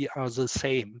PB are the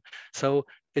same. So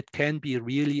it can be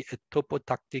really a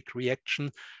topotactic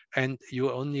reaction, and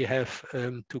you only have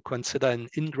to consider an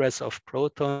ingress of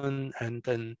proton and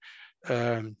then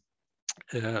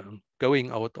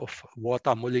going out of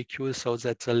water molecules, so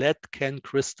that the lead can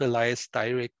crystallize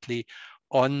directly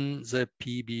on the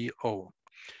PBO.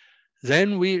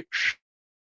 Then we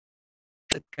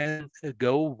it can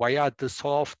go via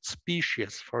dissolved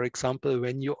species. For example,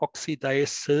 when you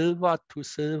oxidize silver to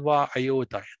silver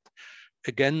iodide.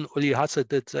 Again, Uli Hasse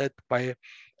did that by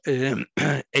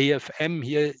AFM.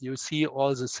 Here you see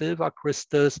all the silver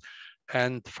crystals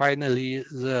and finally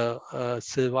the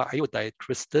silver iodide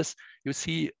crystals. You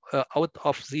see out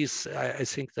of these, I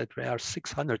think that there are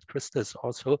 600 crystals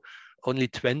also, only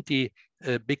 20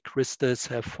 big crystals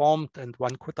have formed, and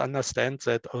one could understand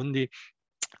that only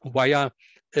via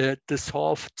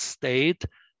dissolved state,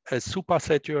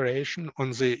 supersaturation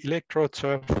on the electrode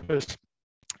surface.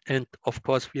 And of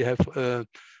course, we have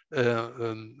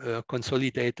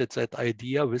consolidated that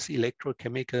idea with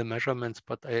electrochemical measurements,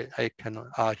 but I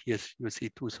cannot, here you see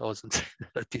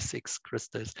 2036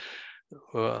 crystals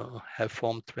have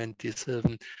formed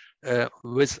 27.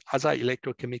 With other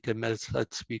electrochemical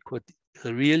methods, we could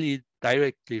really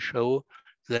directly show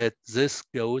that this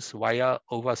goes via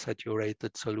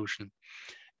oversaturated solution.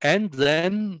 And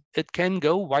then it can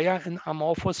go via an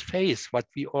amorphous phase, what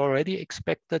we already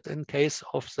expected in case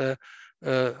of the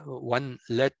one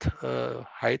lead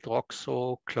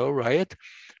hydroxychloride.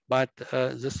 But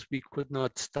this we could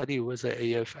not study with the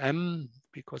AFM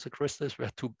because the crystals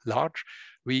were too large.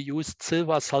 We used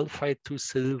silver sulfide to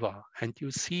silver. And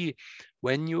you see,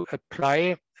 when you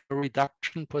apply a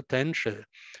reduction potential,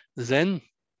 then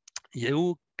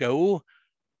you go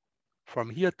from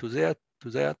here to there, to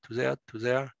there, to there, to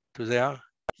there, to there,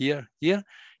 here, here.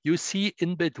 You see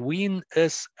in between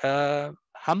is a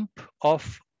hump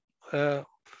of,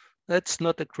 that's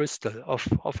not a crystal, of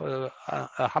a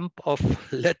hump of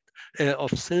lead,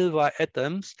 of silver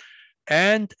atoms.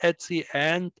 And at the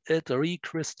end, it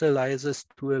recrystallizes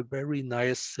to a very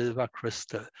nice silver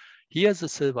crystal. Here's the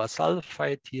silver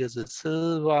sulfide, here's the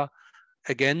silver.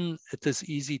 Again, it is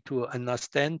easy to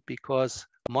understand because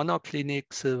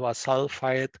monoclinic silver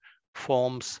sulfide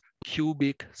forms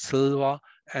cubic silver,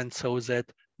 and so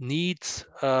that needs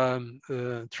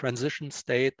transition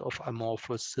state of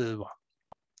amorphous silver.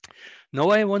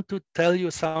 Now I want to tell you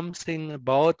something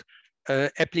about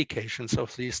applications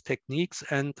of these techniques,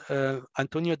 and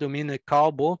Antonio Domenico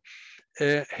Carbo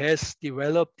has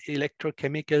developed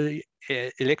electrochemical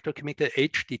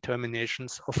age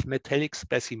determinations of metallic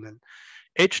specimen.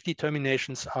 Age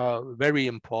determinations are very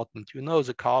important. You know,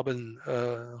 the carbon,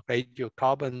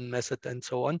 radiocarbon method and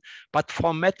so on. But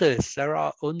for metals, there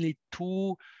are only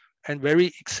two and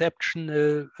very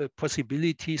exceptional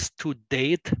possibilities to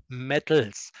date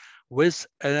metals with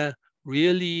a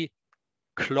really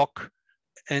clock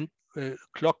and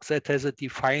clock that has a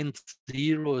defined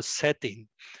zero setting.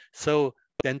 So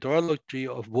dendrology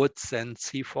of woods and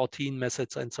C14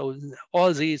 methods and so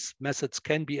all these methods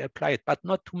can be applied, but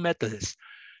not to metals.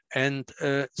 And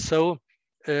so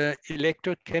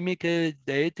electrochemical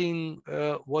dating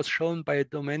was shown by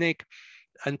Domenic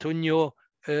Antonio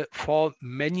for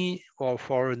many or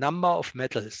for a number of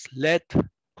metals: lead,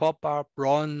 copper,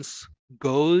 bronze,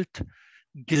 gold,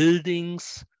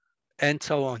 gildings, and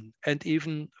so on, and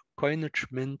even coinage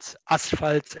mints,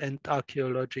 asphalts, and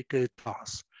archaeological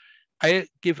tars. I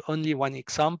give only one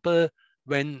example.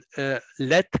 When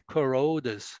lead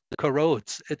corrodes,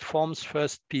 it forms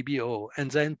first PbO and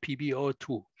then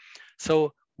PbO2.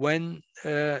 So when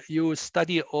you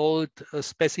study old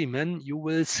specimen, you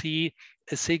will see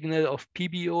a signal of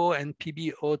PbO and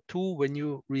PbO2 when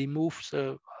you remove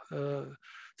the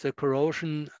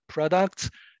corrosion products.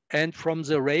 And from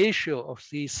the ratio of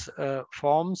these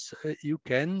forms, you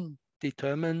can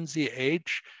determine the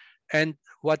age. And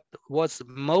what was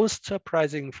most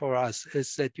surprising for us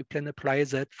is that you can apply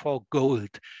that for gold,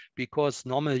 because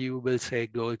normally you will say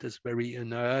gold is very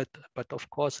inert, but of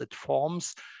course it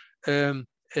forms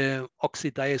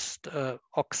oxidized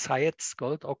oxides,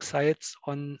 gold oxides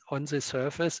on the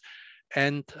surface.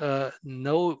 And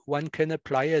no one can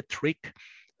apply a trick.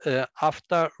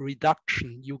 After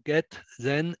reduction, you get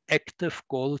then active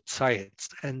gold sites.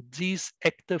 And these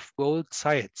active gold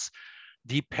sites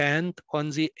depend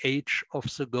on the age of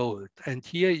the gold. And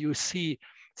here you see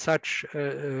such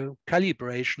a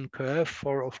calibration curve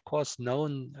for, of course,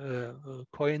 known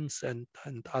coins and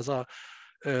other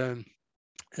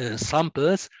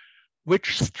samples,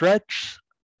 which stretch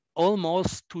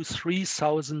almost to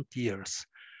 3,000 years.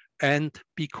 And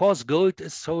because gold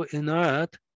is so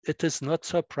inert, it is not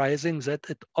surprising that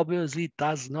it obviously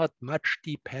does not much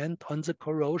depend on the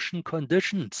corrosion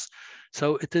conditions.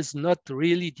 So it is not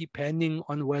really depending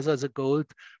on whether the gold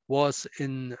was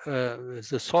in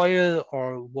the soil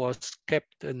or was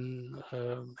kept in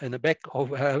a bag or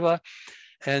wherever.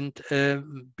 And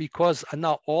because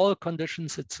under all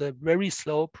conditions, it's a very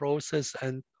slow process,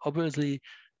 and obviously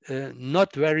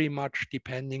not very much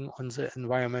depending on the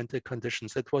environmental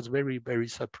conditions. It was very, very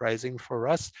surprising for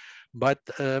us. But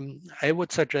I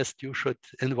would suggest you should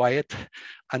invite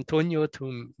Antonio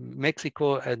to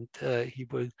Mexico, and he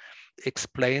will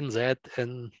explain that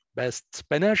in best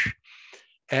Spanish.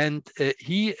 And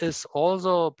he is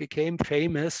also became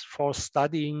famous for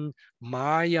studying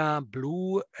Maya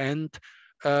blue and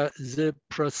the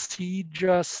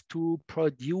procedures to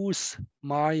produce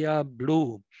Maya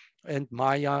blue and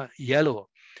Maya yellow.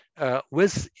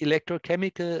 With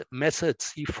electrochemical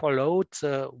methods, he followed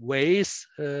the ways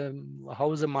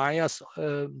how the Mayas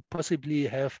possibly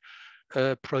have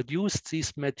produced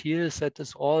these materials. That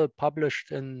is all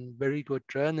published in very good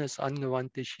journals,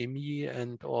 Angewandte Chemie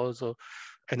and also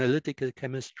analytical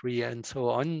chemistry and so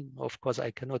on. Of course,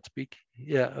 I cannot speak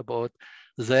here about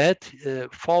that.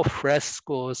 For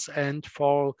frescoes and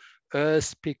for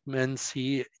earth pigments,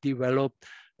 he developed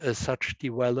such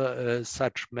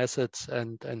methods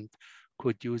and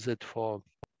could use it for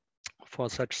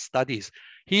such studies.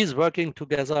 He is working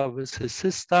together with his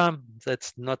sister.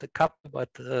 That's not a couple, but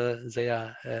they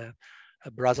are a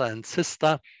brother and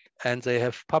sister. And they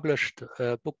have published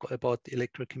a book about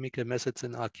electrochemical methods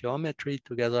in archaeometry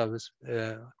together with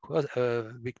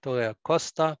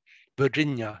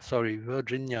Virginia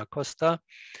Costa.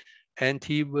 And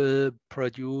he will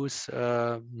produce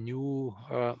a new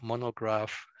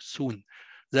monograph soon.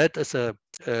 That is a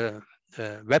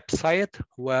website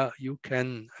where you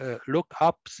can look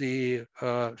up the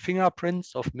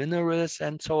fingerprints of minerals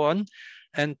and so on.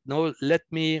 And now let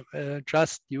me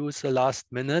just use the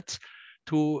last minutes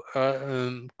to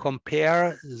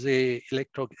compare the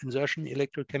insertion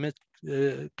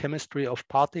electrochemistry of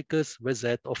particles with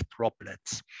that of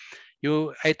droplets.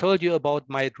 I told you about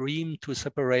my dream to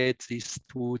separate these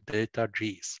two delta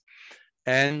Gs.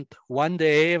 And one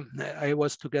day I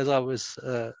was together with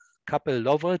a couple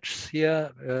lovers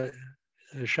here,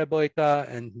 Szeboyka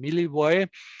and Milivoy,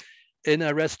 in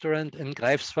a restaurant in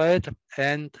Greifswald.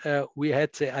 And we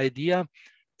had the idea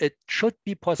it should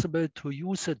be possible to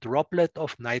use a droplet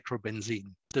of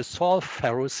nitrobenzene, dissolve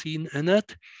ferrocene in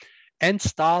it, and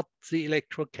start the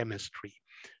electrochemistry.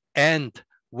 And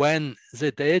when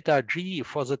the delta G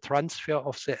for the transfer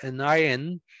of the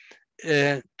anion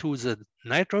to the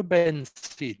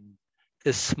nitrobenzene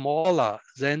is smaller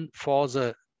than for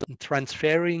the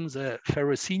transferring the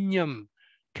ferrocenium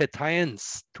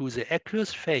cations to the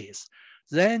aqueous phase,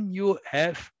 then you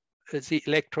have the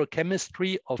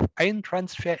electrochemistry of ion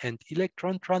transfer and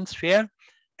electron transfer.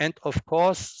 And of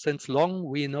course, since long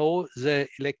we know the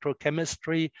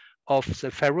electrochemistry of the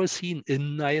ferrocene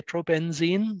in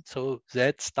nitrobenzene. So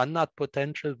that standard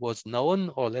potential was known,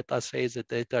 or let us say the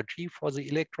delta G for the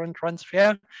electron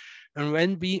transfer. And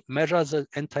when we measure the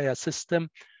entire system,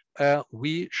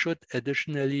 we should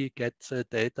additionally get the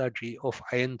delta G of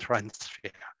ion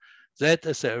transfer. That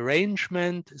is an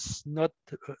arrangement.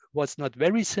 Was not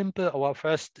very simple. Our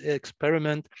first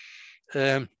experiment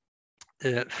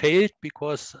failed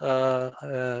because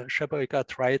Szeboyka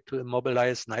tried to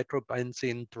immobilize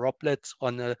nitrobenzene droplets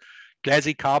on a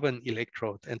glassy carbon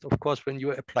electrode. And of course, when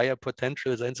you apply a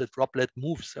potential, then the droplet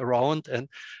moves around and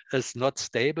is not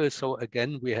stable. So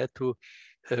again, we had to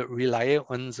rely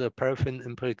on the paraffin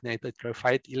impregnated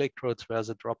graphite electrodes where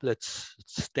the droplets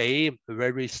stay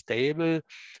very stable,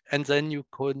 and then you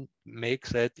could make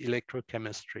that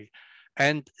electrochemistry.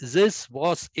 And this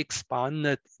was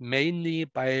expanded mainly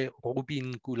by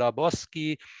Robin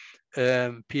Gulabowski,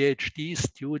 PhD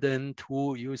student,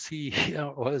 who you see here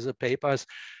all the papers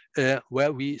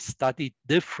where we studied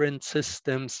different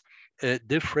systems,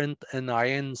 different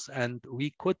anions, and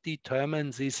we could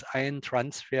determine this ion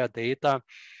transfer data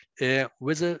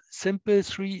with a simple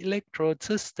 3-electrode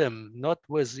system, not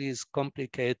with these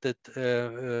complicated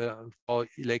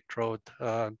 4-electrode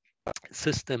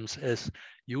systems as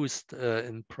used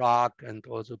in Prague and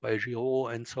also by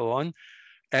Giraud and so on.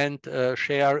 And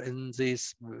share in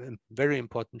this very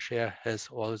important share has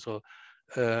also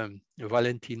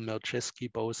Valentin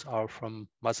Mercheski. Both are from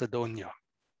Macedonia.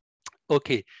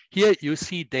 Okay, here you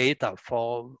see data.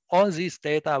 For all these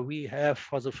data we have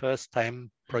for the first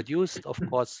time produced, of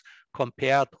course,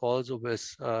 compared also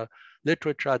with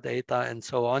literature data and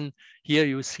so on. Here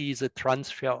you see the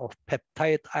transfer of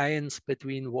peptide ions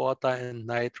between water and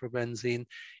nitrobenzene,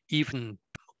 even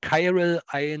chiral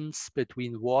ions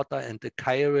between water and the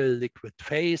chiral liquid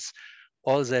phase.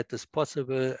 All that is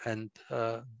possible and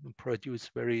produce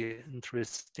very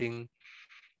interesting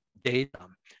data.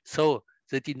 So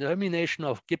the determination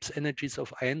of Gibbs energies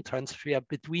of ion transfer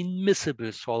between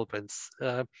miscible solvents.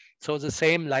 So the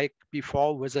same like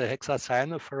before with the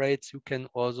hexacyanophorates, you can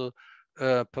also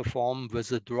perform with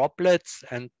the droplets,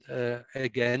 and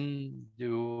again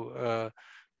you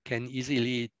can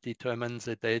easily determine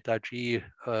the delta G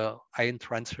ion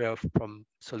transfer from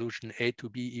solution A to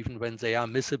B even when they are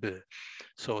miscible.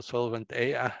 So solvent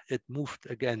A, it moved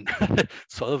again.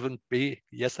 Solvent B,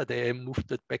 yesterday I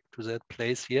moved it back to that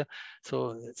place here.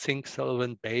 So think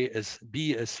solvent B is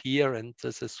here, and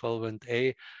this is solvent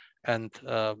A, and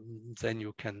then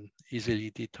you can easily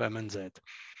determine that.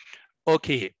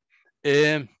 Okay.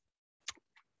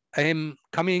 I'm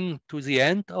coming to the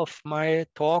end of my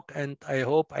talk, and I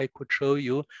hope I could show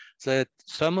you that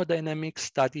thermodynamic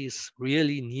studies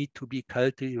really need to be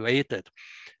cultivated.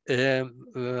 I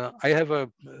have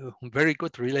a very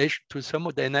good relation to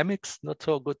thermodynamics, not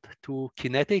so good to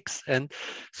kinetics, and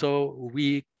so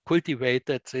we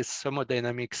cultivated these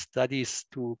thermodynamic studies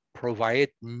to provide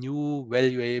new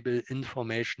valuable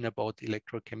information about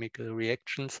electrochemical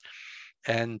reactions.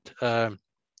 And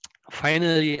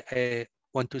finally, I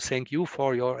want to thank you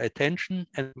for your attention,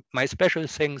 and my special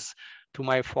thanks to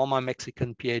my former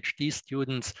Mexican PhD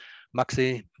students,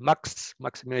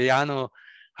 Maximiliano,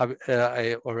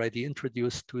 I already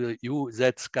introduced to you.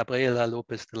 That's Gabriela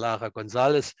Lopez de Lara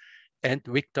Gonzalez and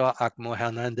Victor Agmo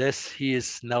Hernandez. He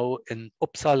is now in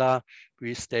Uppsala.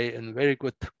 We stay in very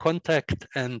good contact,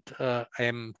 and I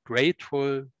am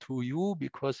grateful to you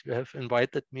because you have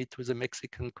invited me to the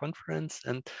Mexican conference,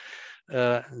 and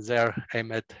there I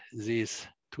met these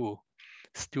two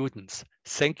students.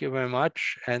 Thank you very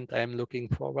much, and I'm looking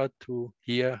forward to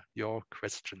hear your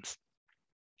questions.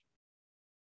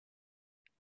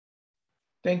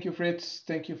 Thank you, Fritz.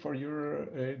 Thank you for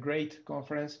your great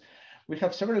conference. We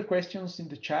have several questions in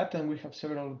the chat, and we have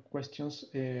several questions.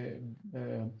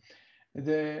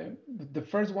 The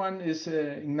first one is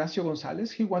Ignacio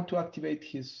Gonzalez. He wants to activate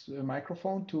his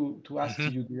microphone to ask to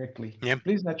you directly. Yep.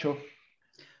 Please, Nacho.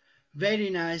 Very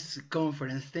nice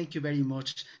conference. Thank you very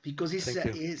much, because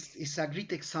it's a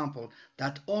great example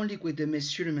that only with the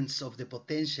measurements of the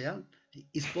potential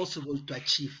is possible to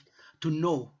achieve, to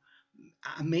know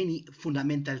many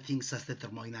fundamental things as the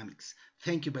thermodynamics.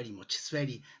 Thank you very much. It's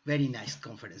very, very nice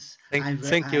conference.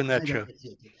 Thank you, Nacho.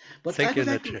 But I would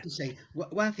like to say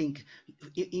one thing.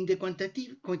 In the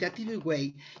quantitative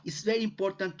way, it's very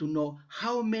important to know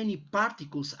how many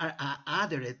particles are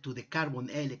added to the carbon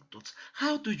electrodes.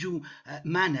 How do you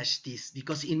manage this?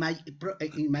 Because in my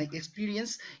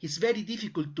experience, it's very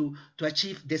difficult to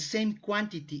achieve the same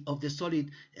quantity of the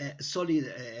solid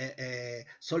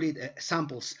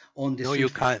samples on the surface. You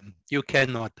can't. You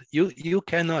cannot. You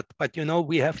cannot. But you know,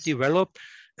 we have developed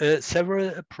several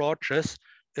approaches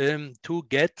to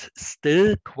get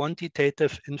still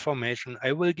quantitative information.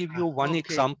 I will give you one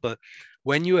example.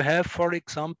 When you have, for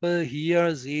example,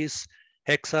 here these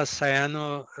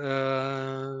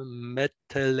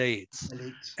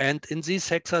hexacyanometalates, and in these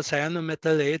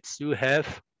hexacyanometalates you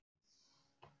have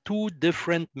two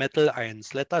different metal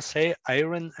ions, let us say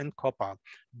iron and copper.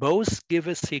 Both give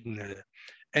a signal.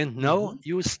 And now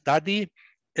you study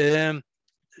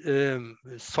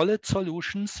solid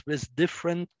solutions with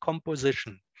different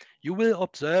composition. You will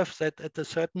observe that at a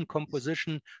certain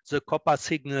composition, the copper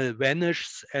signal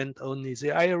vanishes and only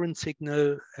the iron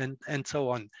signal, and so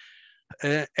on.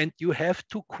 And you have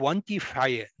to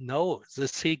quantify now the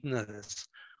signals.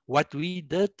 What we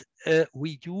did,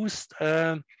 we used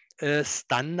a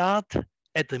standard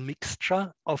at a mixture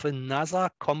of another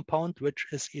compound which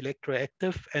is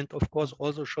electroactive, and of course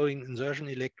also showing insertion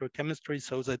electrochemistry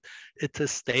so that it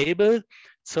is stable.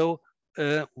 So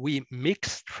we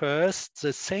mixed first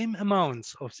the same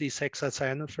amounts of these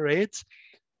hexacyanopherates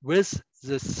with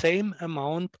the same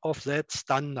amount of that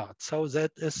standard. So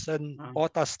that is an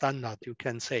order standard, you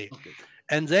can say.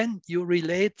 And then you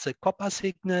relate the copper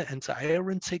signal and the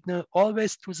iron signal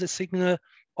always to the signal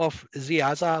of the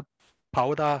other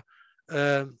powder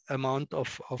amount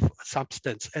of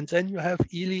substance, and then you have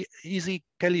easy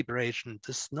calibration.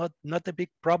 This is not a big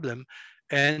problem.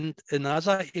 And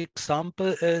another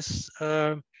example is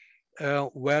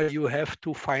where you have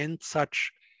to find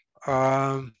such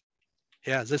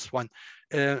this one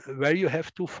where you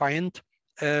have to find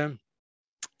a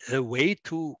way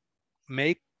to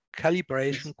make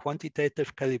calibration,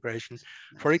 quantitative calibration.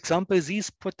 For example, these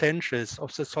potentials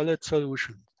of the solid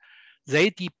solution, they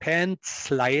depend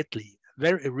slightly,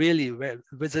 really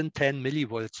within 10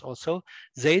 millivolts or so,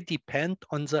 they depend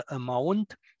on the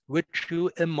amount which you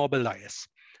immobilize.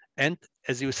 And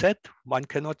as you said, one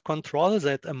cannot control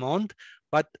that amount,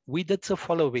 but we did the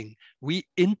following. We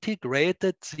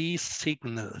integrated these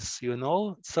signals, you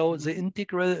know? So the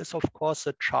integral is, of course,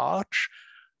 the charge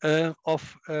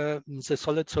of the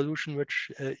solid solution which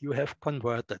you have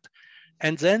converted.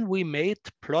 And then we made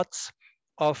plots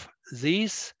of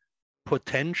these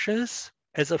potentials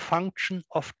as a function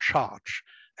of charge.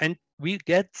 And we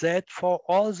get that for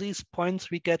all these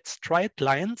points, we get straight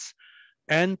lines.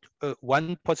 And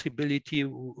one possibility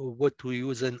would to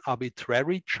use an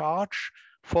arbitrary charge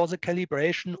for the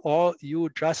calibration, or you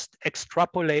just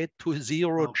extrapolate to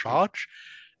zero charge.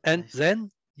 And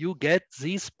then you get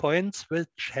these points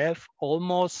which have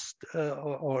almost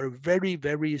or a very,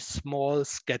 very small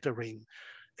scattering.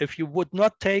 If you would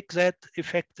not take that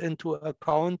effect into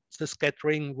account, the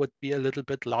scattering would be a little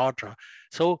bit larger.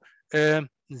 So there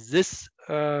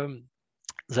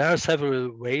are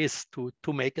several ways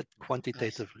to make it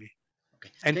quantitatively.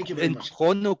 Okay. And thank you very in much.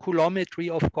 chronocoulometry,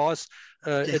 of course,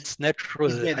 Yes. it's natural.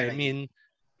 It's better, I mean,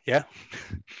 yeah.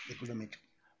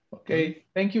 Okay,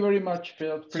 thank you very much,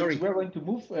 Fritz. Sorry. We're going to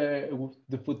move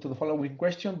to the following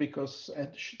question because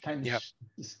time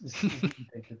is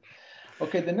limited.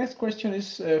 Okay, the next question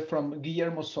is from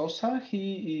Guillermo Sosa.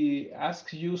 He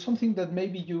asks you something that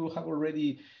maybe you have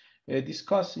already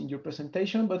discussed in your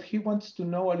presentation, but he wants to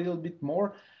know a little bit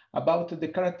more about the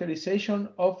characterization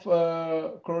of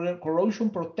corrosion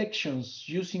protections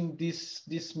using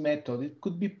this method. It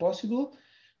could be possible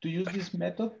to use this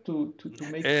method to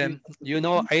make you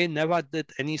know, I never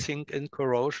did anything in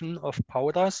corrosion of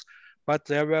powders, but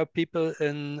there were people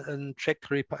in Czech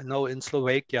Republic, no, in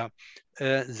Slovakia.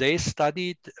 They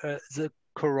studied the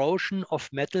corrosion of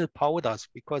metal powders,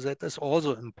 because that is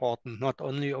also important, not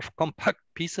only of compact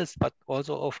pieces, but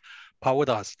also of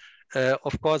powders.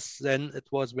 Of course, then it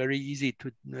was very easy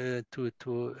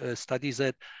to study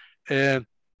that.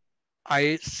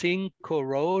 I think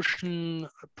corrosion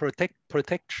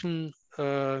protection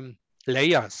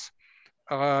layers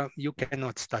you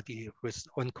cannot study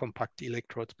on compact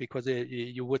electrodes, because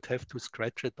you would have to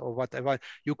scratch it or whatever.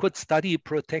 You could study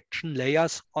protection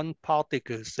layers on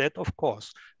particles. That, of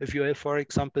course, if you have, for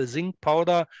example, zinc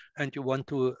powder and you want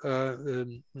to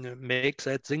make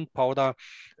that zinc powder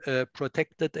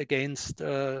protected against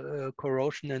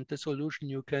corrosion and dissolution,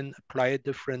 you can apply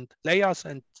different layers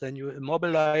and then you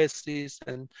immobilize these,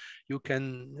 and you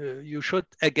should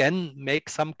again make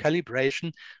some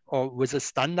calibration or with a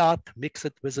standard, mix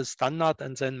it with a standard,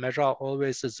 and then measure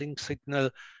always the zinc signal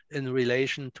in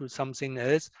relation to something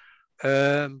else.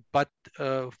 But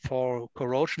for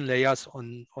corrosion layers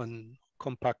on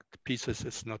compact pieces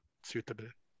is not suitable.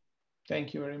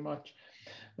 Thank you very much.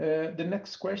 The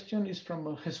next question is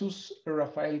from Jesus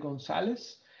Rafael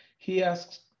Gonzalez. He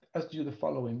asks you the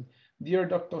following. Dear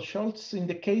Dr. Scholtz, in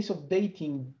the case of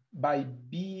dating by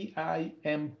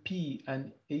BIMP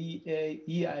and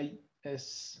EIS,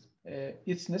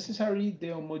 it's necessary the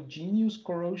homogeneous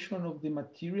corrosion of the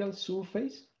material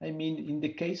surface? I mean, in the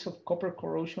case of copper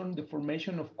corrosion, the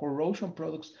formation of corrosion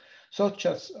products such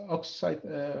as oxide,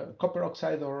 copper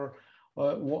oxide or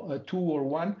 2 or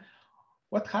 1,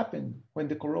 what happened when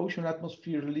the corrosion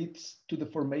atmosphere leads to the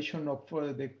formation of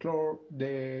the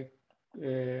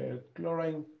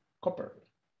chlorine copper?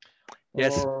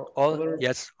 Yes, all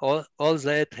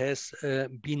that has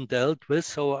been dealt with.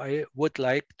 So I would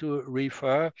like to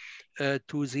refer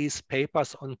to these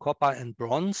papers on copper and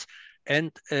bronze.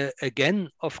 And again,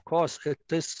 of course, it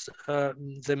is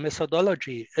the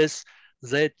methodology is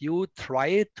that you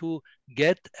try to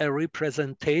get a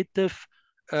representative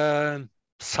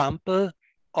sample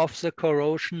of the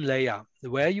corrosion layer,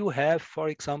 where you have, for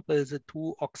example, the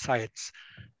 2 oxides.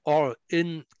 Or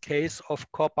in case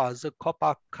of copper, the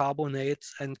copper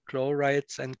carbonates and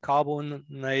chlorides and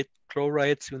carbonate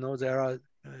chlorides, you know, there are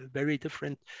very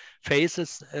different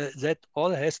phases. That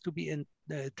all has to be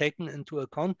taken into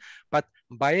account. But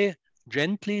by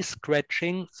gently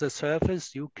scratching the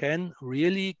surface, you can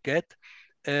really get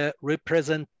a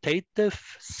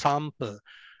representative sample.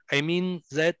 I mean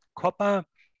that copper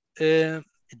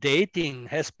dating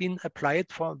has been applied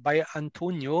by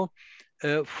Antonio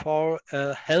for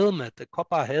a helmet, a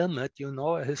copper helmet, you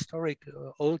know, a historic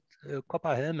old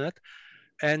copper helmet.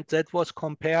 And that was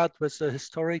compared with the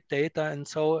historic data. And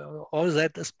so all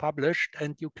that is published,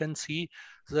 and you can see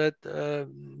that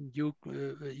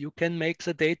you can make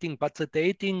the dating, but the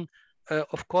dating,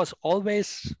 of course,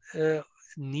 always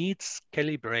needs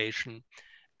calibration.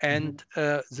 And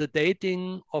the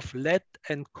dating of lead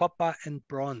and copper and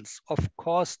bronze, of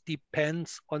course,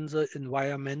 depends on the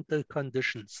environmental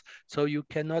conditions. So you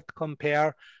cannot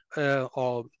compare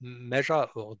or measure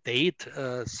or date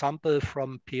a sample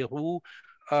from Peru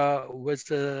with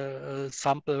a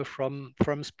sample from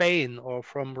Spain or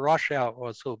from Russia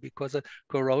or so, because the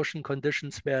corrosion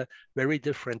conditions were very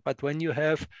different. But when you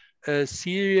have a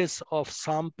series of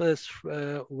samples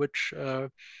which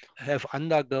have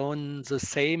undergone the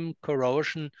same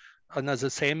corrosion, under the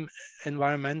same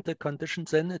environmental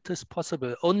conditions, then it is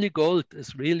possible. Only gold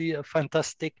is really a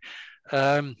fantastic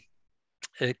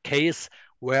case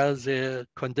where the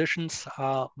conditions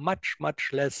are much, much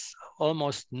less,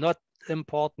 almost not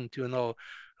important. You know,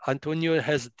 Antonio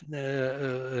has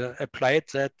applied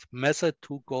that method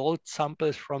to gold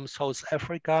samples from South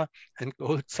Africa and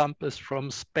gold samples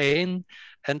from Spain,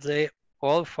 and they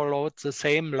all followed the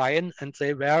same line, and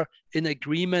they were in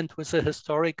agreement with the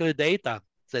historical data.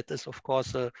 That is, of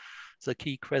course, the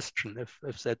key question.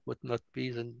 If that would not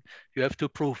be, then you have to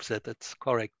prove that it's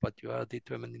correct, but you are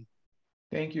determining.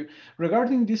 Thank you.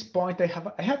 Regarding this point, I have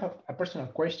a personal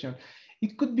question.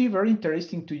 It could be very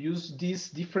interesting to use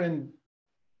these different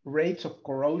rates of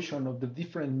corrosion of the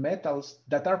different metals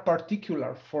that are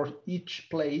particular for each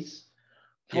place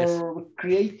for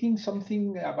creating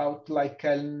something about like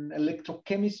an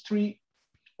electrochemistry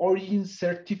origin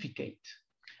certificate.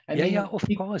 I mean, of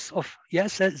course.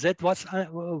 Yes, that was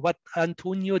what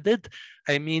Antonio did.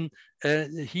 I mean,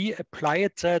 he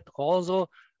applied that also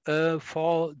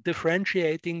for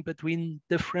differentiating between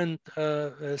different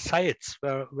sites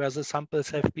where the samples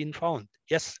have been found.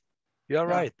 Yes, you are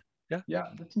right. Yeah. Yeah,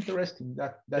 that's interesting.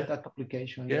 That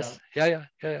application. Yes. Yeah.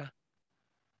 Yeah.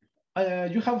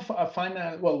 You have a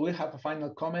final. Well, we have a final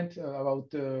comment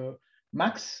about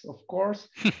Max, of course.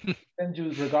 Send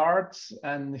you regards,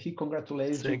 and he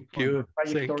congratulates you for your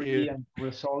trajectory and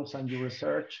results and your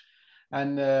research,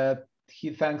 and he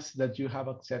thanks that you have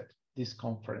accepted this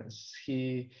conference.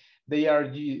 They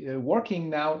are working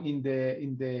now in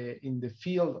the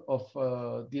field of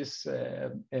this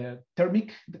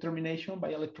thermic determination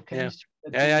by electrochemistry.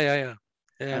 Yeah.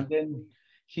 And then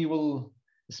he will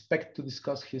expect to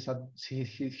discuss his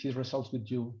results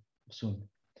with you soon.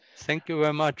 Thank you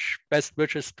very much. Best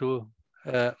wishes to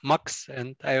Max,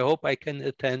 and I hope I can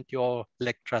attend your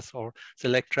lectures or the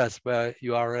lectures where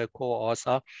you are a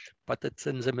co-author, but it's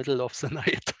in the middle of the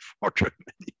night for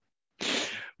Germany.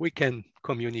 We can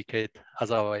communicate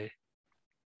other way.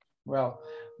 Well,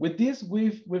 with this,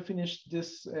 we've finished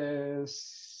this. We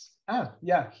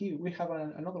have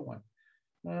another one.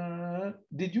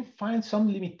 Did you find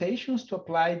some limitations to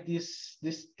apply this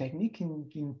technique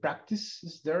in practice?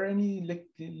 Is there any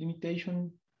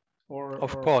limitation?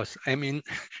 Of course, I mean,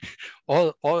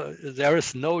 there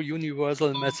is no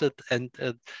universal method, and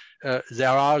there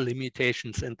are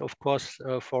limitations. And of course,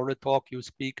 for the talk, you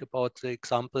speak about the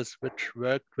examples which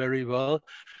worked very well.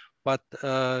 But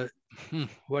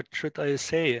what should I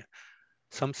say?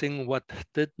 Something what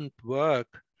didn't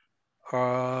work.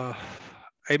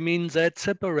 I mean, that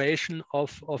separation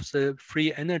of the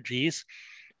free energies,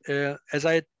 as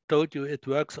I told you, it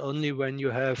works only when you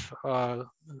have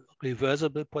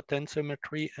reversible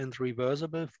potentiometry and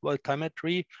reversible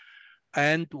voltammetry,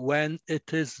 and when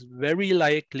it is very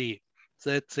likely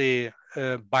that the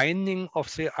binding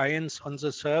of the ions on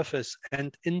the surface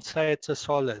and inside the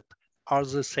solid are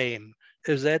the same.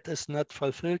 If that is not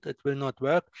fulfilled, it will not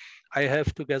work. I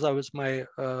have, together with my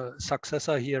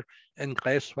successor here in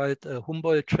Greifswald, a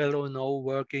Humboldt fellow now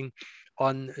working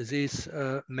on these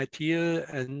materials,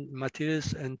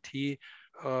 and he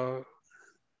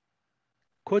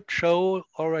could show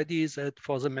already that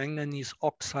for the manganese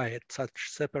oxide, such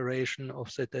separation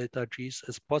of the delta Gs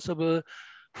is possible.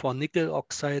 For nickel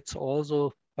oxides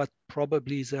also, but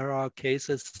probably there are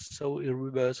cases so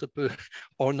irreversible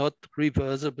or not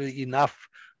reversible enough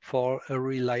for a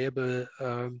reliable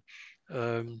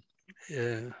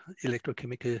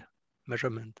electrochemical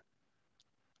measurement.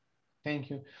 Thank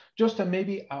you. Just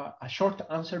maybe a short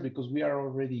answer, because we are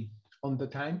already on the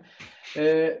time.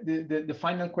 The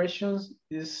final questions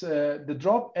is the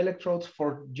drop electrodes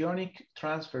for ionic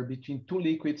transfer between two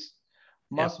liquids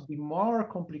must be more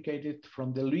complicated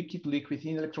from the liquid-liquid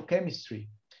in electrochemistry.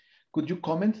 Could you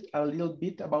comment a little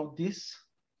bit about this?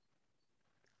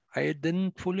 I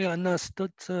didn't fully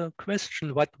understood the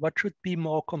question. What should be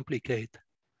more complicated?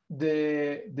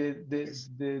 May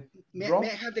I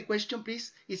have the question,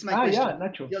 please? It's my question. Yeah,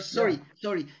 Nacho. Yes, sorry.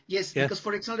 Yes, because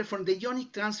for example, from the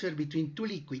ionic transfer between two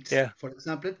liquids, for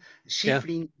example,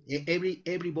 shifting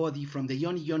everybody from the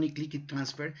ionic liquid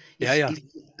transfer is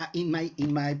in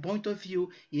my point of view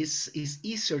is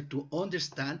easier to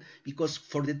understand, because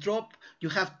for the drop you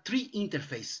have three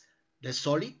interfaces: the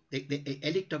solid, the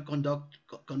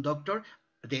electroconductor,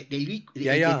 the liquid.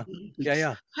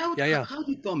 How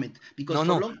do you comment? Because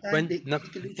for a long time,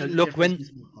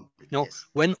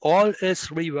 when all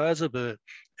is reversible,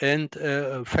 and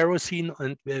ferrocene,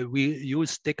 and we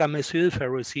use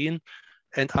decamethylferrocene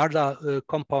and other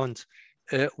compounds,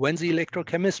 when the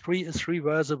electrochemistry is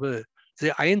reversible,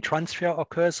 the ion transfer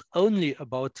occurs only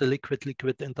about the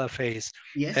liquid-liquid interface.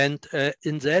 Yes. And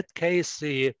in that case,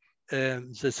 the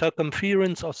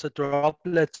circumference of the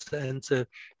droplets and the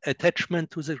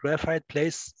attachment to the graphite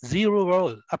plays zero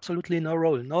role, absolutely no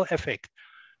role, no effect.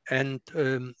 And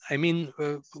I mean,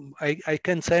 I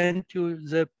can send you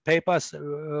the papers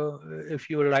if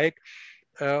you like,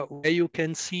 where you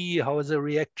can see how the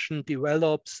reaction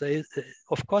develops.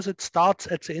 Of course, it starts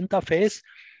at the interface,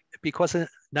 because a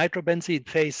nitrobenzene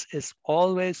phase is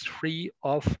always free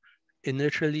of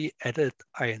initially added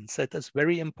ions. That is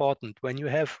very important. When you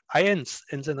have ions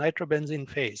in the nitrobenzene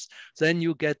phase, then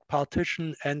you get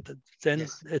partition, and then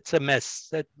Yes. it's a mess.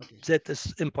 That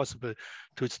is impossible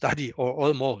to study, or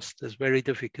almost. It's very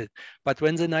difficult. But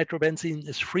when the nitrobenzene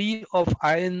is free of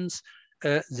ions,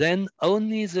 then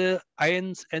only the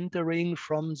ions entering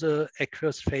from the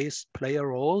aqueous phase play a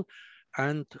role.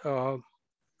 And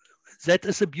that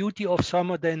is the beauty of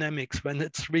thermodynamics. When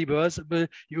it's reversible,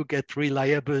 you get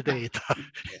reliable data.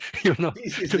 You know,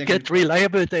 to get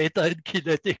reliable data in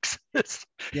kinetics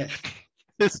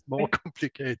is more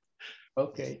complicated.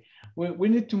 Okay, we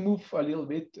need to move a little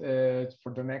bit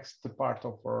for the next part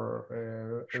of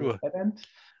our event.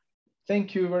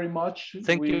 Thank you very much.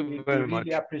 Thank you very much.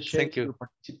 We really appreciate your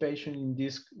participation in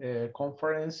this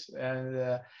conference,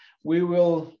 and we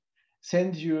will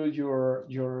send you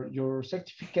your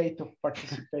certificate of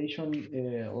participation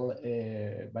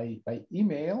by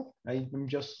email. I'm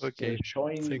just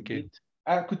showing it.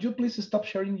 Could you please stop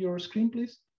sharing your screen,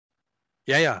 please?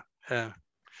 Yeah.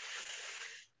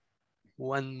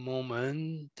 One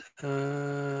moment.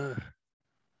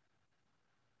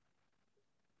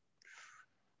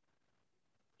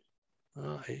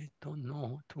 I don't know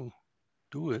how to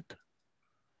do it.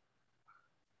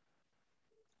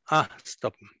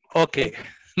 Stop. Okay,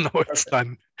 now it's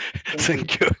time.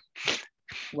 Thank you.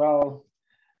 Well,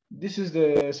 this is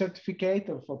the certificate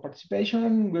of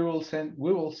participation. We will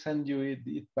send you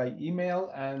it by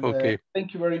email. And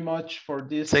thank you very much for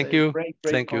this great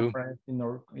conference in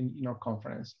our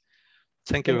conference.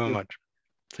 Thank you very much.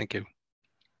 Thank you.